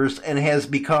 years and has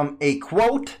become a,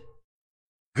 quote,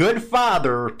 good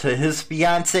father to his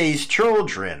fiance's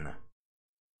children.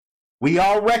 We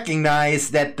all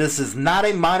recognize that this is not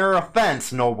a minor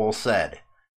offense, Noble said.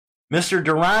 Mr.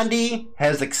 Durandi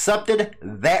has accepted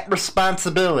that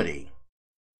responsibility.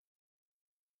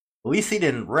 At least he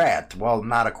didn't rat. Well,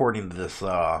 not according to this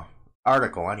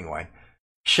article anyway.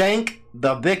 Shank,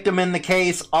 the victim in the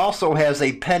case, also has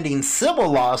a pending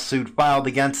civil lawsuit filed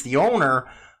against the owner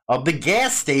of the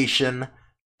gas station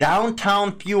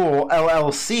Downtown Fuel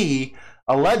LLC,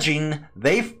 alleging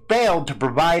they failed to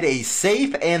provide a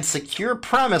safe and secure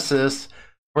premises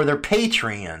for their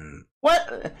patron. What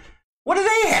do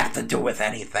they have to do with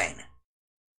anything?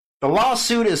 The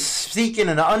lawsuit is seeking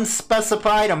an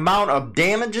unspecified amount of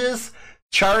damages,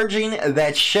 charging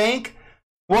that Shank,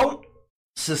 quote,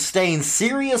 sustained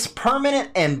serious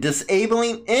permanent and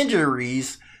disabling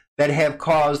injuries that have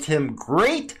caused him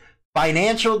great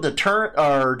financial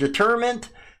deterrent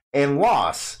and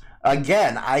loss.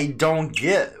 Again, I don't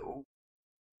get...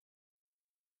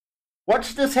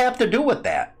 What's this have to do with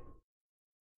that?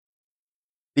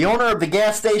 The owner of the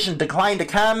gas station declined to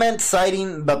comment,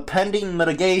 citing the pending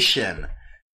litigation.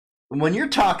 When you're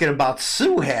talking about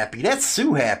Sue Happy, that's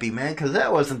Sue Happy, man, because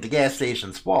that wasn't the gas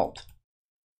station's fault.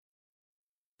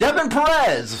 Devin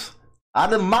Perez, on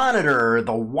the Monitor,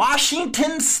 the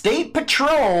Washington State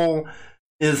Patrol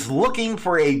is looking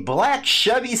for a black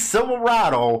Chevy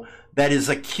Silverado that is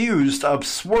accused of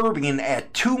swerving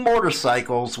at 2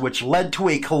 motorcycles, which led to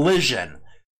a collision.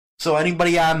 So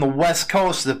anybody on the West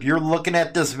Coast, if you're looking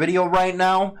at this video right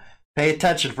now, pay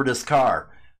attention for this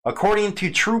car. According to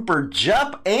Trooper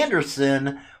Jeff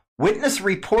Anderson, witness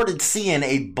reported seeing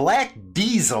a black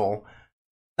diesel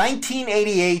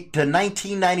 1988 to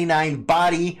 1999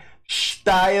 body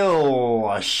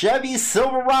style Chevy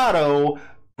Silverado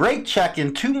brake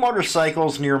checking 2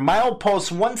 motorcycles near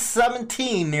milepost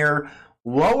 117 near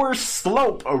Lower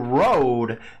Slope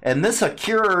Road, and this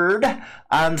occurred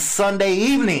on Sunday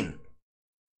evening.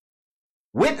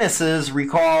 Witnesses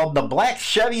recalled the black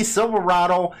Chevy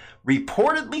Silverado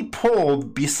reportedly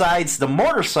pulled besides the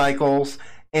motorcycles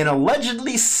and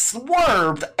allegedly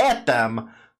swerved at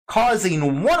them,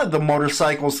 causing one of the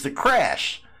motorcycles to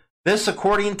crash. This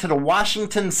according to the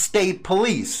Washington State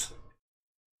Police.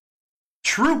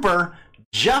 Trooper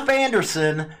Jeff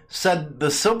Anderson said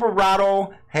the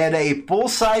Silverado had a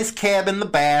full-size cab in the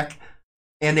back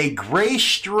and a gray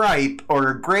stripe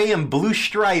or gray and blue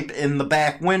stripe in the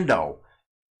back window.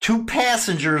 2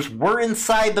 passengers were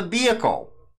inside the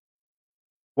vehicle.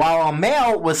 While a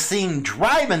male was seen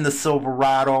driving the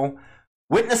Silverado,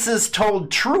 witnesses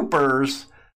told troopers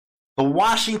the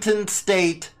Washington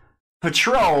State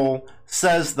Patrol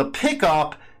says the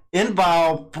pickup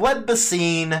involved fled the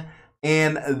scene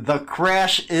and the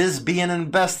crash is being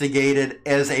investigated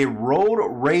as a road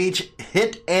rage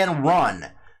hit and run.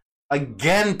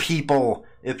 Again, people,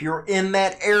 if you're in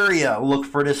that area, look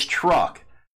for this truck.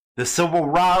 The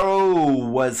Silverado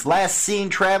was last seen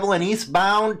traveling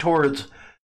eastbound towards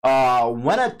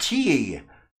Wenatchee.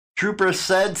 Troopers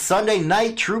said Sunday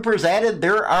night. Troopers added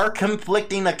there are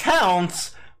conflicting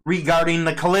accounts regarding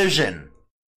the collision.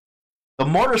 The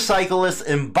motorcyclist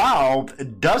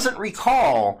involved doesn't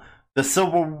recall the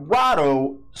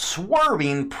Silverado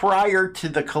swerving prior to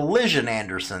the collision,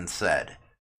 Anderson said.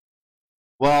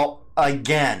 Well,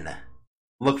 again,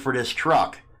 look for this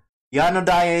truck. The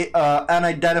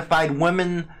unidentified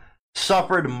woman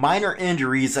suffered minor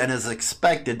injuries and is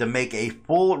expected to make a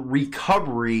full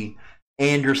recovery,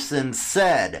 Anderson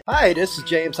said. Hi, this is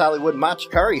James Hollywood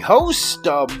Machikari, host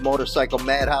of Motorcycle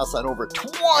Madhouse on over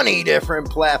 20 different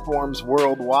platforms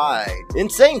worldwide.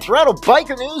 Insane Throttle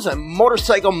Biker News and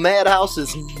Motorcycle Madhouse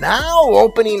is now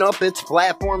opening up its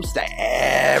platforms to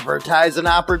advertising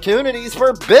opportunities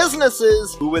for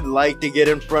businesses who would like to get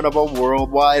in front of a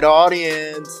worldwide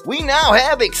audience. We now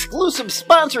have exclusive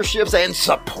sponsorships and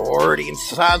supporting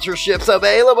sponsorships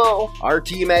available. Our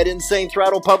team at Insane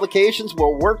Throttle Publications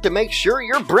will work to make sure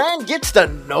your brand gets the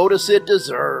notice it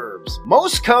deserves.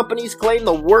 Most companies claim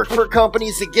to work for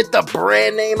companies to get the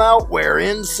brand name out, where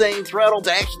Insane Throttle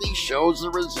actually shows the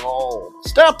result.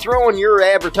 Stop throwing your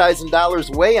advertising dollars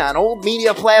away on old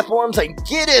media platforms and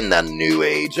get in the new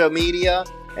age of media.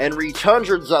 and reach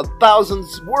hundreds of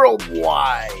thousands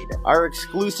worldwide. Our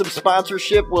exclusive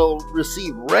sponsorship will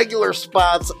receive regular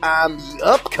spots on the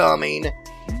upcoming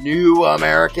New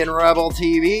American Rebel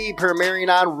TV, premiering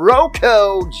on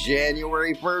Roku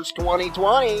January 1st,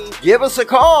 2020. Give us a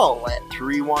call at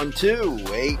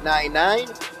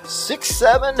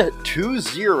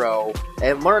 312-899-6720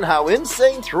 and learn how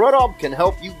Insane Throtup can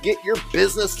help you get your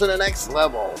business to the next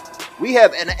level. We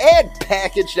have an ad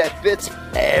package that fits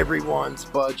everyone's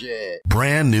budget.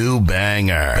 Brand new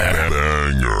banger.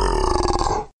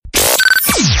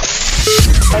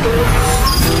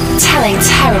 Telling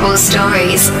terrible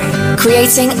stories,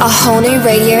 creating a whole new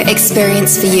radio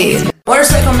experience for you.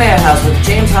 Motorcycle Madhouse with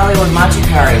James Hollywood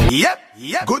Machikari. Yep,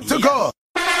 good to go.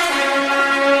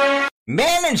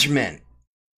 Management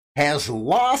has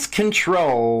lost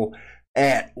control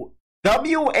at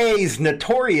WA's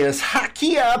notorious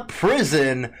Hakia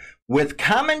prison, with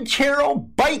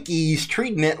Comanchero bikies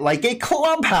treating it like a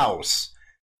clubhouse.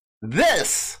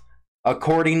 This,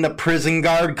 according to prison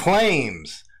guard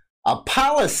claims, a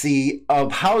policy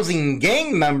of housing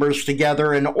gang members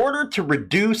together in order to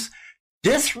reduce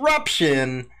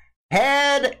disruption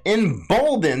had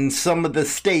emboldened some of the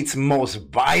state's most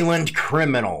violent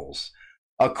criminals,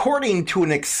 according to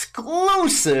an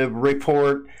exclusive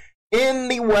report in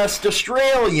the West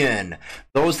Australian.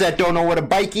 Those that don't know what a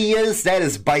bikie is, that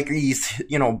is bikies,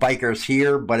 bikers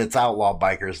here, but it's outlaw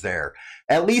bikers there.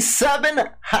 At least 7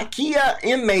 Hakia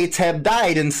inmates have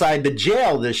died inside the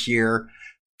jail this year.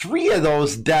 3 of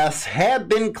those deaths have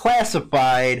been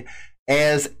classified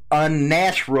as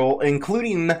unnatural,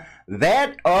 including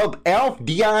that of Alf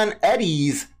Dion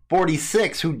Eddies,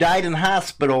 46, who died in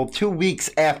hospital 2 weeks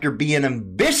after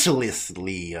being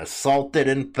viciously assaulted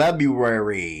in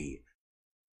February.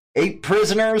 8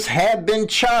 prisoners have been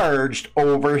charged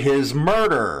over his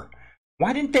murder.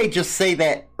 Why didn't they just say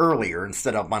that earlier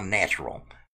instead of unnatural?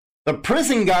 The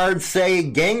prison guards say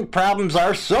gang problems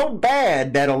are so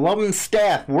bad that 11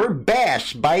 staff were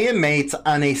bashed by inmates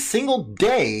on a single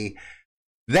day.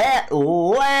 That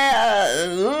was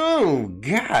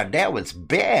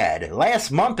bad.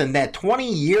 Last month, and that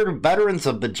 20-year veterans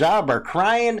of the job are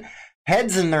crying,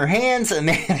 heads in their hands, and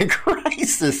at a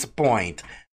crisis point.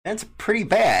 That's pretty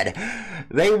bad.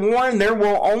 They warn there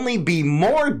will only be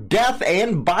more death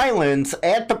and violence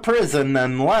at the prison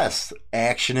unless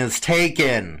action is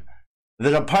taken. The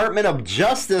Department of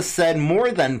Justice said more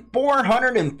than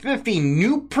 450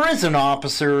 new prison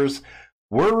officers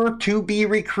were to be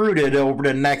recruited over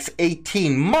the next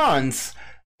 18 months,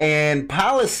 and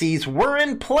policies were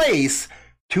in place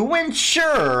to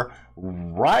ensure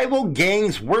rival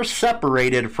gangs were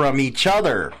separated from each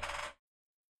other.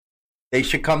 They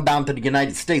should come down to the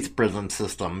United States prison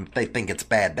system if they think it's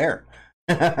bad there.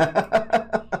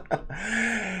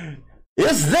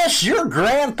 Is This Your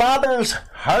Grandfather's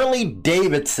Harley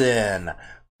Davidson?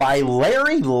 By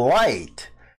Larry Light.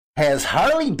 Has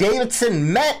Harley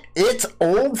Davidson met its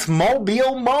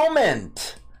Oldsmobile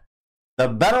moment? The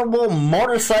venerable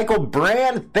motorcycle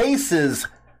brand faces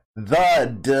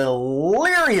the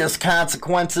delirious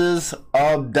consequences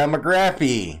of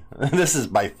demography. This is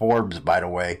by Forbes, by the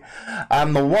way.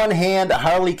 On the one hand,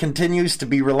 Harley continues to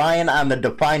be reliant on the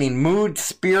defining mood,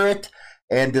 spirit,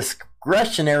 and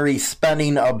discretionary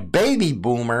spending of baby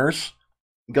boomers.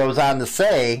 He goes on to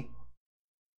say,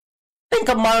 think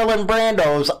of Marlon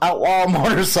Brando's outlaw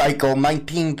motorcycle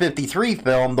 1953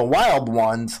 film, The Wild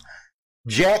Ones,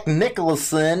 Jack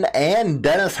Nicholson and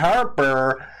Dennis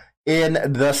Hopper in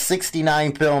the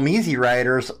 1969 film Easy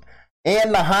Riders,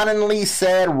 and the hauntingly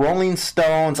sad Rolling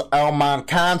Stones Almont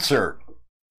concert.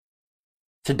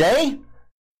 Today,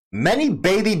 many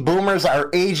baby boomers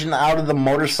are aging out of the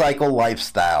motorcycle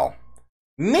lifestyle.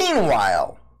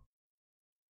 Meanwhile,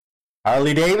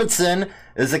 Harley Davidson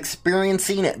is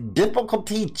experiencing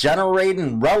difficulty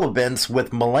generating relevance with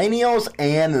millennials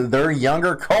and their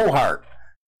younger cohort.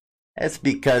 That's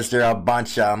because they're a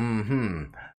bunch of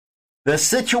The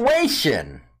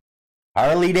situation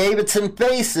Harley Davidson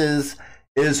faces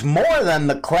is more than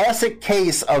the classic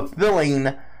case of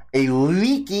filling a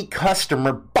leaky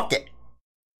customer bucket.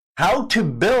 How to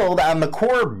build on the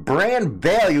core brand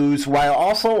values while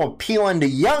also appealing to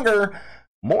younger,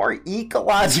 more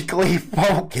ecologically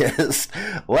focused,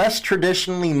 less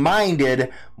traditionally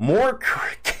minded, more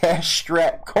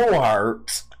cash-strapped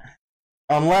cohorts.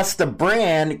 Unless the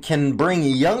brand can bring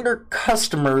younger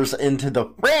customers into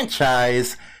the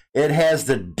franchise, it has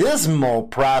the dismal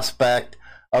prospect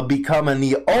of becoming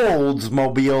the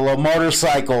Oldsmobile of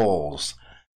motorcycles.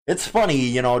 It's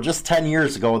funny, just 10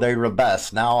 years ago they were the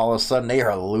best. Now all of a sudden they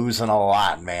are losing a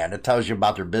lot, man. It tells you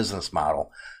about their business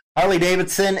model. Harley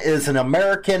Davidson is an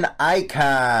American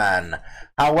icon.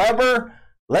 However,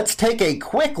 let's take a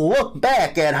quick look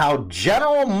back at how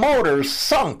General Motors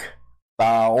sunk the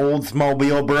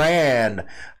Oldsmobile brand.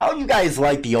 How you guys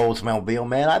like the Oldsmobile,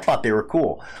 man? I thought they were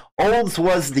cool. Olds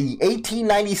was the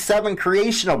 1897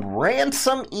 creation of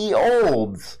Ransom E.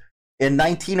 Olds. In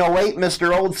 1908,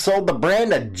 Mr. Olds sold the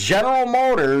brand to General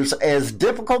Motors. As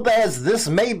difficult as this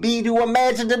may be to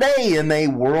imagine today in a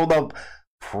world of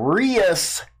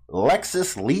Prius,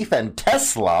 Lexus, Leaf, and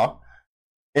Tesla,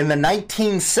 in the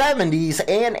 1970s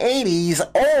and 80s,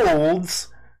 Olds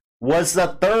was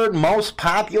the third most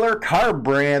popular car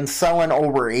brand, selling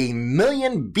over 1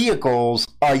 million vehicles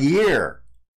a year.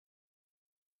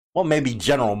 Well, maybe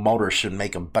General Motors should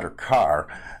make a better car.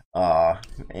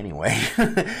 Anyway,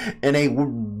 in a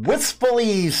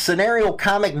wistfully scenario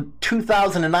comic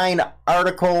 2009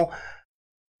 article,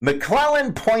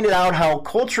 McClellan pointed out how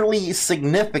culturally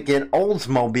significant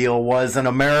Oldsmobile was in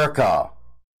America.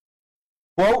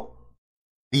 Quote,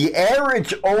 the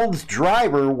average Olds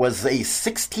driver was a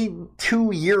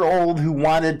 62-year-old who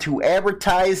wanted to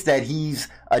advertise that he's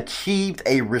achieved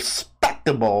a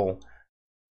respectable,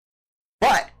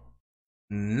 but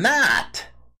not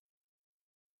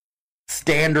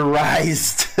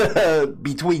standardized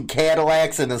between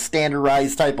Cadillacs and a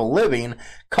standardized type of living.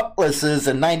 Cutlasses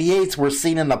and 98s were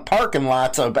seen in the parking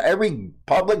lots of every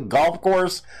public golf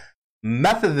course,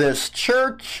 Methodist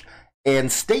church,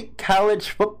 and state college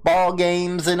football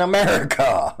games in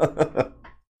America.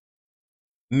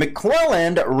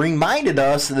 McClelland reminded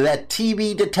us that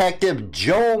TV detective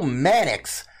Joe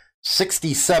Mannix,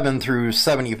 67 through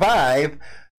 75,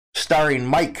 starring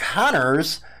Mike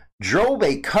Connors, drove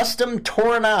a custom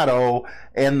Toronado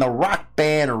and the rock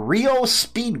band Rio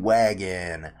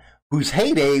Speedwagon, whose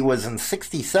heyday was in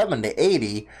 67 to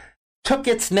 80, took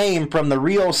its name from the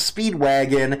Rio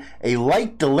Speedwagon, a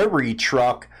light delivery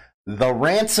truck, the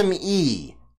Ransom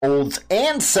E, Olds'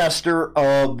 ancestor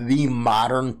of the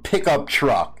modern pickup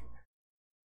truck.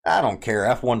 I don't care,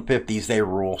 F-150s, they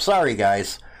rule. Sorry,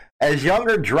 guys. As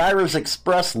younger drivers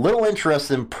expressed little interest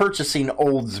in purchasing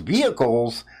Olds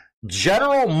vehicles,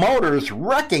 General Motors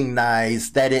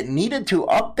recognized that it needed to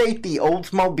update the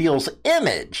Oldsmobile's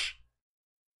image.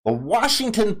 The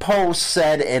Washington Post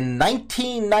said in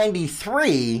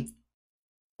 1993,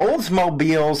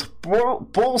 Oldsmobile's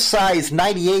full-size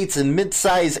 98s and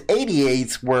mid-size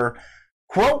 88s were,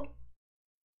 quote,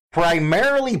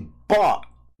 primarily bought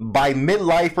by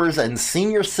midlifers and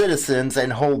senior citizens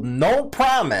and hold no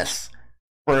promise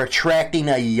for attracting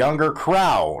a younger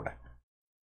crowd.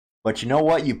 But you know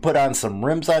what? You put on some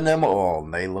rims on them, oh,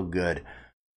 they look good.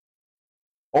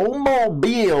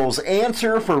 Oldsmobile's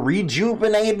answer for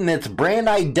rejuvenating its brand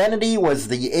identity was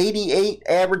the 88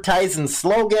 advertising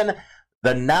slogan,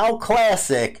 the now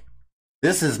classic,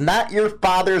 "This is not your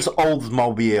father's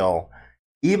Oldsmobile."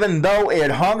 Even though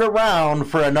it hung around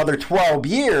for another 12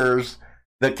 years,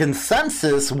 the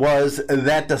consensus was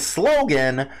that the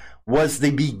slogan was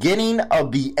the beginning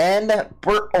of the end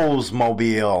for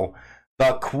Oldsmobile.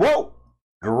 The, quote,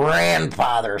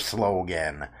 grandfather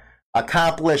slogan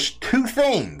accomplished two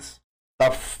things.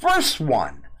 The first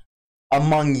one,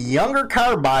 among younger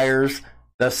car buyers,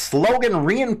 the slogan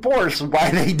reinforced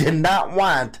why they did not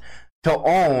want to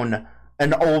own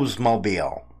an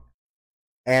Oldsmobile.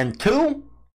 And two,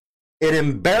 it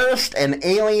embarrassed and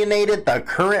alienated the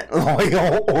current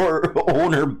loyal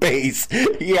owner base.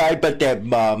 Yeah, I bet that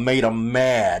made them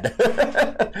mad.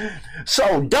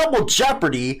 So, double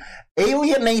jeopardy,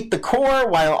 alienate the core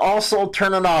while also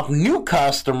turning off new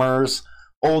customers.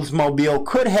 Oldsmobile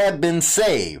could have been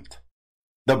saved.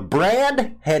 The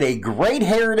brand had a great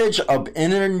heritage of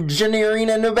engineering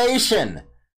innovation.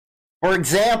 For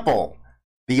example,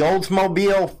 the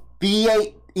Oldsmobile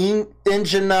V8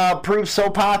 engine proved so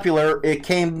popular it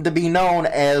came to be known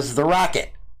as the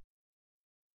Rocket.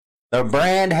 The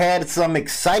brand had some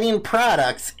exciting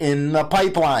products in the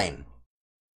pipeline,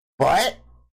 but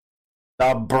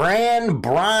the brand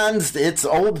bronzed its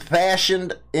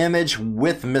old-fashioned image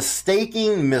with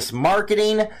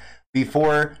mismarketing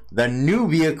before the new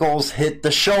vehicles hit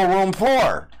the showroom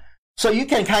floor. So you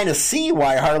can kind of see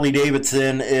why Harley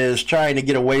Davidson is trying to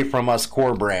get away from us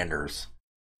core branders.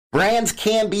 Brands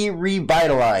can be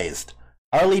revitalized.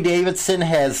 Harley Davidson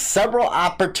has several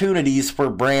opportunities for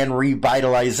brand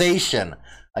revitalization.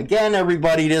 Again,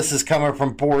 everybody, this is coming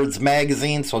from Ford's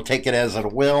magazine, so take it as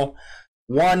it will.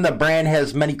 One, the brand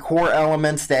has many core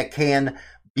elements that can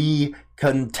be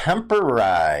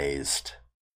contemporized.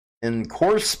 In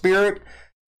core spirit,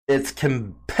 it's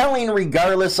compelling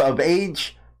regardless of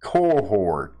age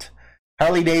cohort.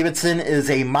 Harley Davidson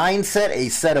is a mindset, a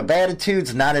set of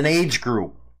attitudes, not an age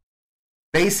group.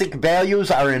 Basic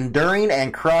values are enduring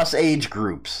and cross age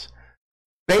groups.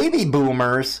 Baby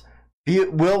boomers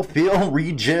will feel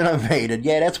rejuvenated.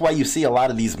 Yeah, that's why you see a lot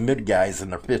of these mid guys in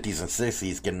their 50s and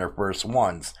 60s getting their first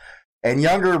ones. And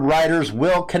younger riders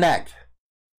will connect.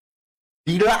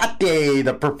 Deloitte,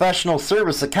 the professional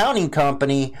service accounting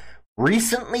company,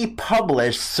 recently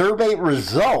published survey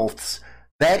results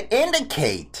that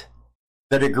indicate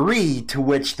the degree to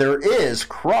which there is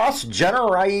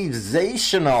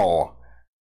cross-generational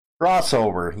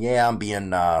crossover. Yeah, I'm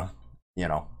being,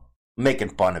 making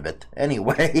fun of it.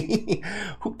 Anyway,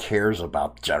 who cares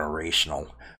about generational?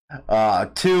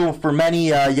 Two, for many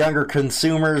younger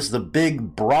consumers, the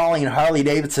big brawling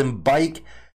Harley-Davidson bike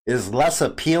is less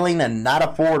appealing and not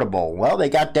affordable. Well, they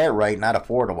got that right, not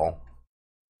affordable.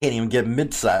 Can't even get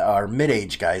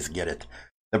mid-age guys get it.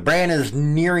 The brand is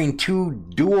nearing 2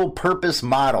 dual-purpose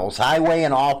models, highway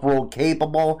and off-road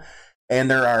capable, and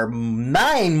there are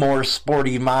 9 more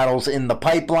sporty models in the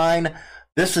pipeline.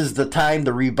 This is the time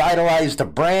to revitalize the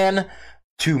brand,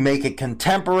 to make it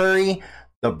contemporary.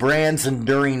 The brand's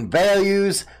enduring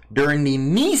values during the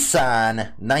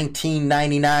Nissan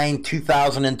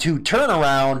 1999-2002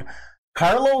 turnaround.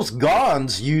 Carlos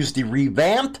Ghosn used the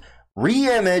revamped,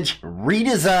 re-image,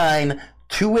 redesign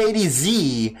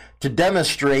 280Z to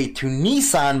demonstrate to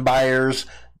Nissan buyers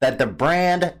that the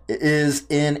brand is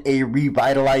in a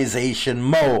revitalization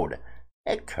mode.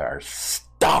 That car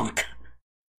stunk.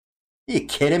 Are you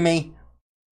kidding me?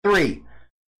 3.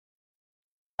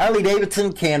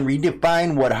 Harley-Davidson can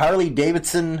redefine what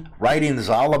Harley-Davidson riding is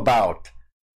all about.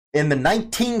 In the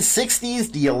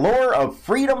 1960s, the allure of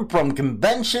freedom from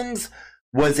conventions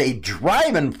was a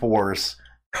driving force.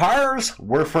 Cars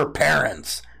were for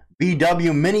parents.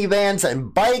 VW minivans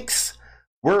and bikes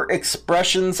were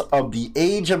expressions of the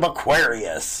age of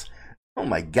Aquarius. Oh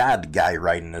my God, the guy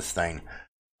riding this thing.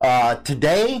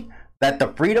 Today, that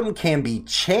the freedom can be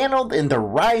channeled into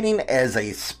riding as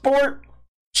a sport,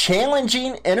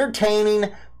 challenging,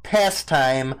 entertaining,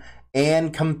 pastime,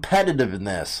 and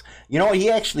competitiveness. You know, he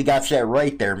actually got that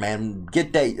right there, man.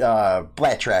 Get that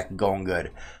flat track going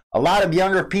good. A lot of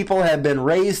younger people have been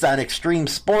raised on extreme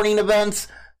sporting events,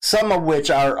 some of which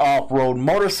are off-road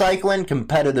motorcycling,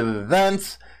 competitive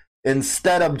events,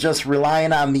 instead of just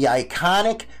relying on the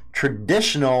iconic,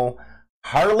 traditional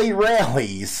Harley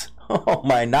rallies. Oh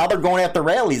my, now they're going after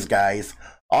rallies, guys.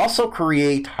 Also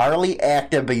create Harley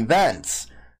active events.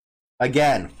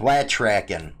 Again, flat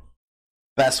tracking.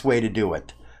 Best way to do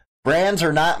it. Brands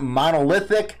are not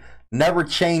monolithic, never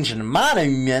changing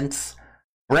monuments.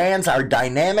 Brands are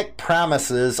dynamic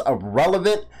promises of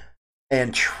relevant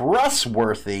and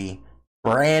trustworthy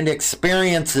brand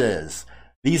experiences.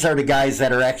 These are the guys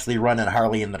that are actually running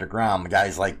Harley into the ground, the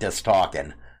guys like this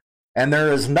talking. And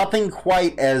there is nothing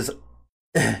quite as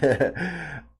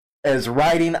as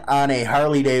riding on a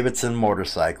Harley-Davidson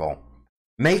motorcycle.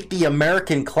 Make the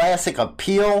American classic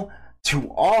appeal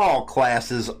to all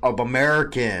classes of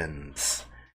Americans.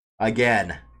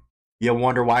 Again, you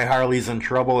wonder why Harley's in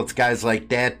trouble. It's guys like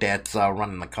that that's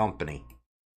running the company.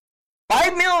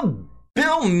 5 mil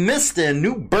Bill Miston,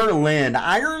 New Berlin.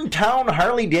 Irontown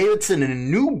Harley-Davidson in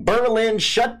New Berlin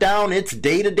shut down its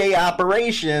day-to-day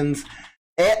operations,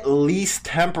 at least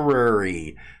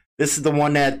temporary. This is the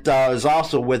one that is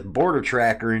also with Border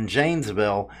Tracker in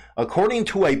Janesville. According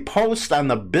to a post on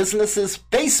the business's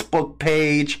Facebook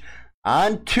page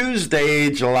on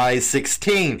Tuesday, July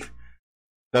 16th.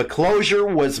 The closure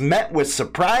was met with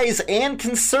surprise and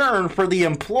concern for the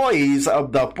employees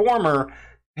of the former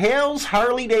Hales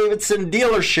Harley-Davidson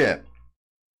dealership.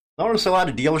 Notice a lot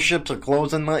of dealerships are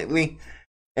closing lately.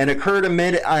 And occurred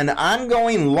amid an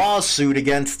ongoing lawsuit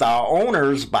against the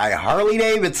owners by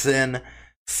Harley-Davidson,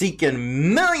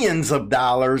 seeking millions of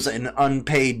dollars in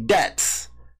unpaid debts.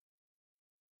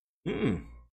 Same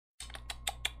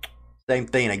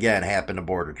thing again happened to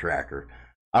Border Tracker.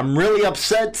 I'm really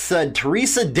upset, said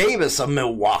Teresa Davis of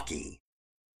Milwaukee.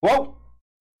 Quote,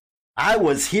 I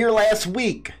was here last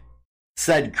week,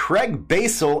 said Craig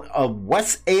Basel of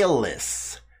West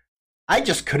Allis. I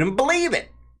just couldn't believe it.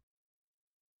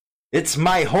 It's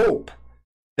my hope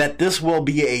that this will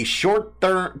be a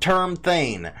short-term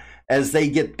thing as they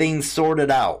get things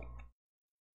sorted out,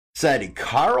 said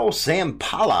Carl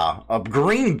Zampala of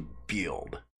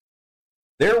Greenfield.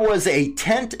 There was a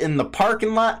tent in the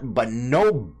parking lot, but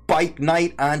no bike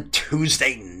night on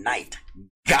Tuesday night.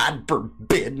 God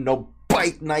forbid, no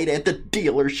bike night at the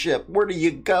dealership. Where do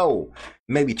you go?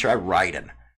 Maybe try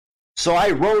riding. So I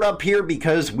rode up here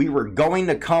because we were going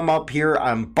to come up here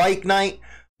on bike night,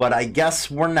 but I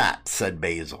guess we're not, said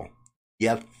Basil.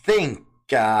 You think,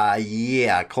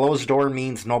 yeah, closed door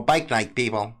means no bike night,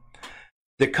 people.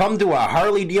 To come to a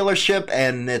Harley dealership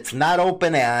and it's not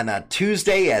open on a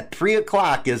Tuesday at 3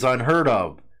 o'clock is unheard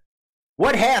of.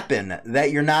 What happened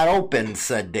that you're not open,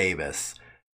 said Davis.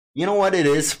 You know what, it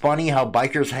is funny how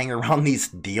bikers hang around these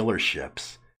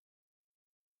dealerships.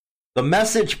 The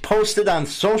message posted on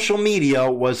social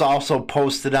media was also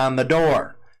posted on the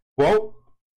door. Quote,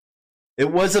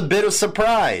 it was a bit of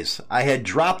surprise. I had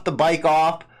dropped the bike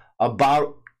off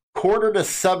about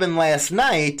 6:45 last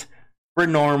night for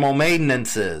normal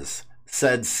maintenances,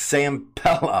 said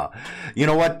Sampella. You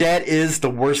know what? That is the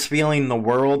worst feeling in the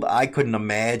world. I couldn't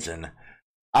imagine.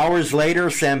 Hours later,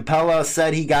 Sampella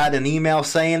said he got an email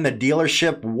saying the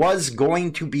dealership was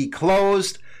going to be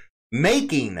closed,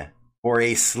 making for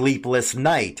a sleepless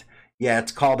night. Yeah,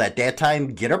 it's called at that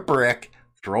time, get a brick,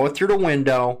 throw it through the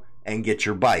window, and get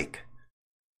your bike.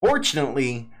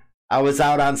 Fortunately, I was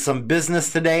out on some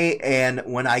business today, and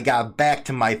when I got back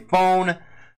to my phone,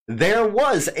 there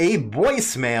was a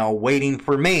voicemail waiting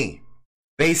for me.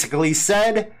 Basically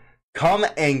said, come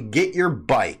and get your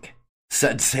bike,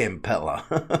 said Sampella.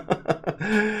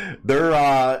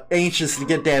 They're anxious to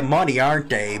get that money, aren't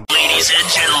they? Ladies and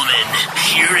gentlemen,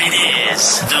 here it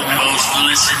is, the most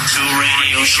listened to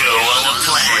radio show on the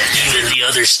planet. Even the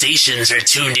other stations are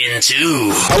tuned in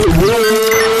too.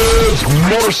 Hollywood's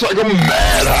Motorcycle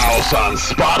Madhouse on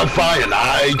Spotify and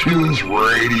iTunes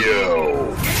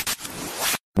Radio.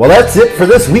 Well, that's it for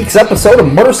this week's episode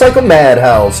of Motorcycle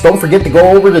Madhouse. Don't forget to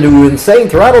go over to Insane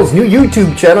Throttle's new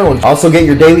YouTube channel and also get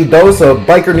your daily dose of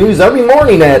biker news every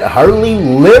morning at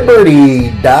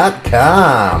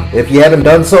HarleyLiberty.com. If you haven't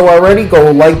done so already, go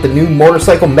like the new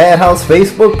Motorcycle Madhouse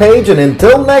Facebook page. And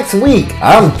until next week,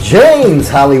 I'm James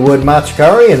Hollywood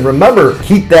Machikari, and remember,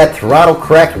 keep that throttle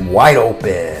cracked wide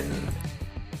open.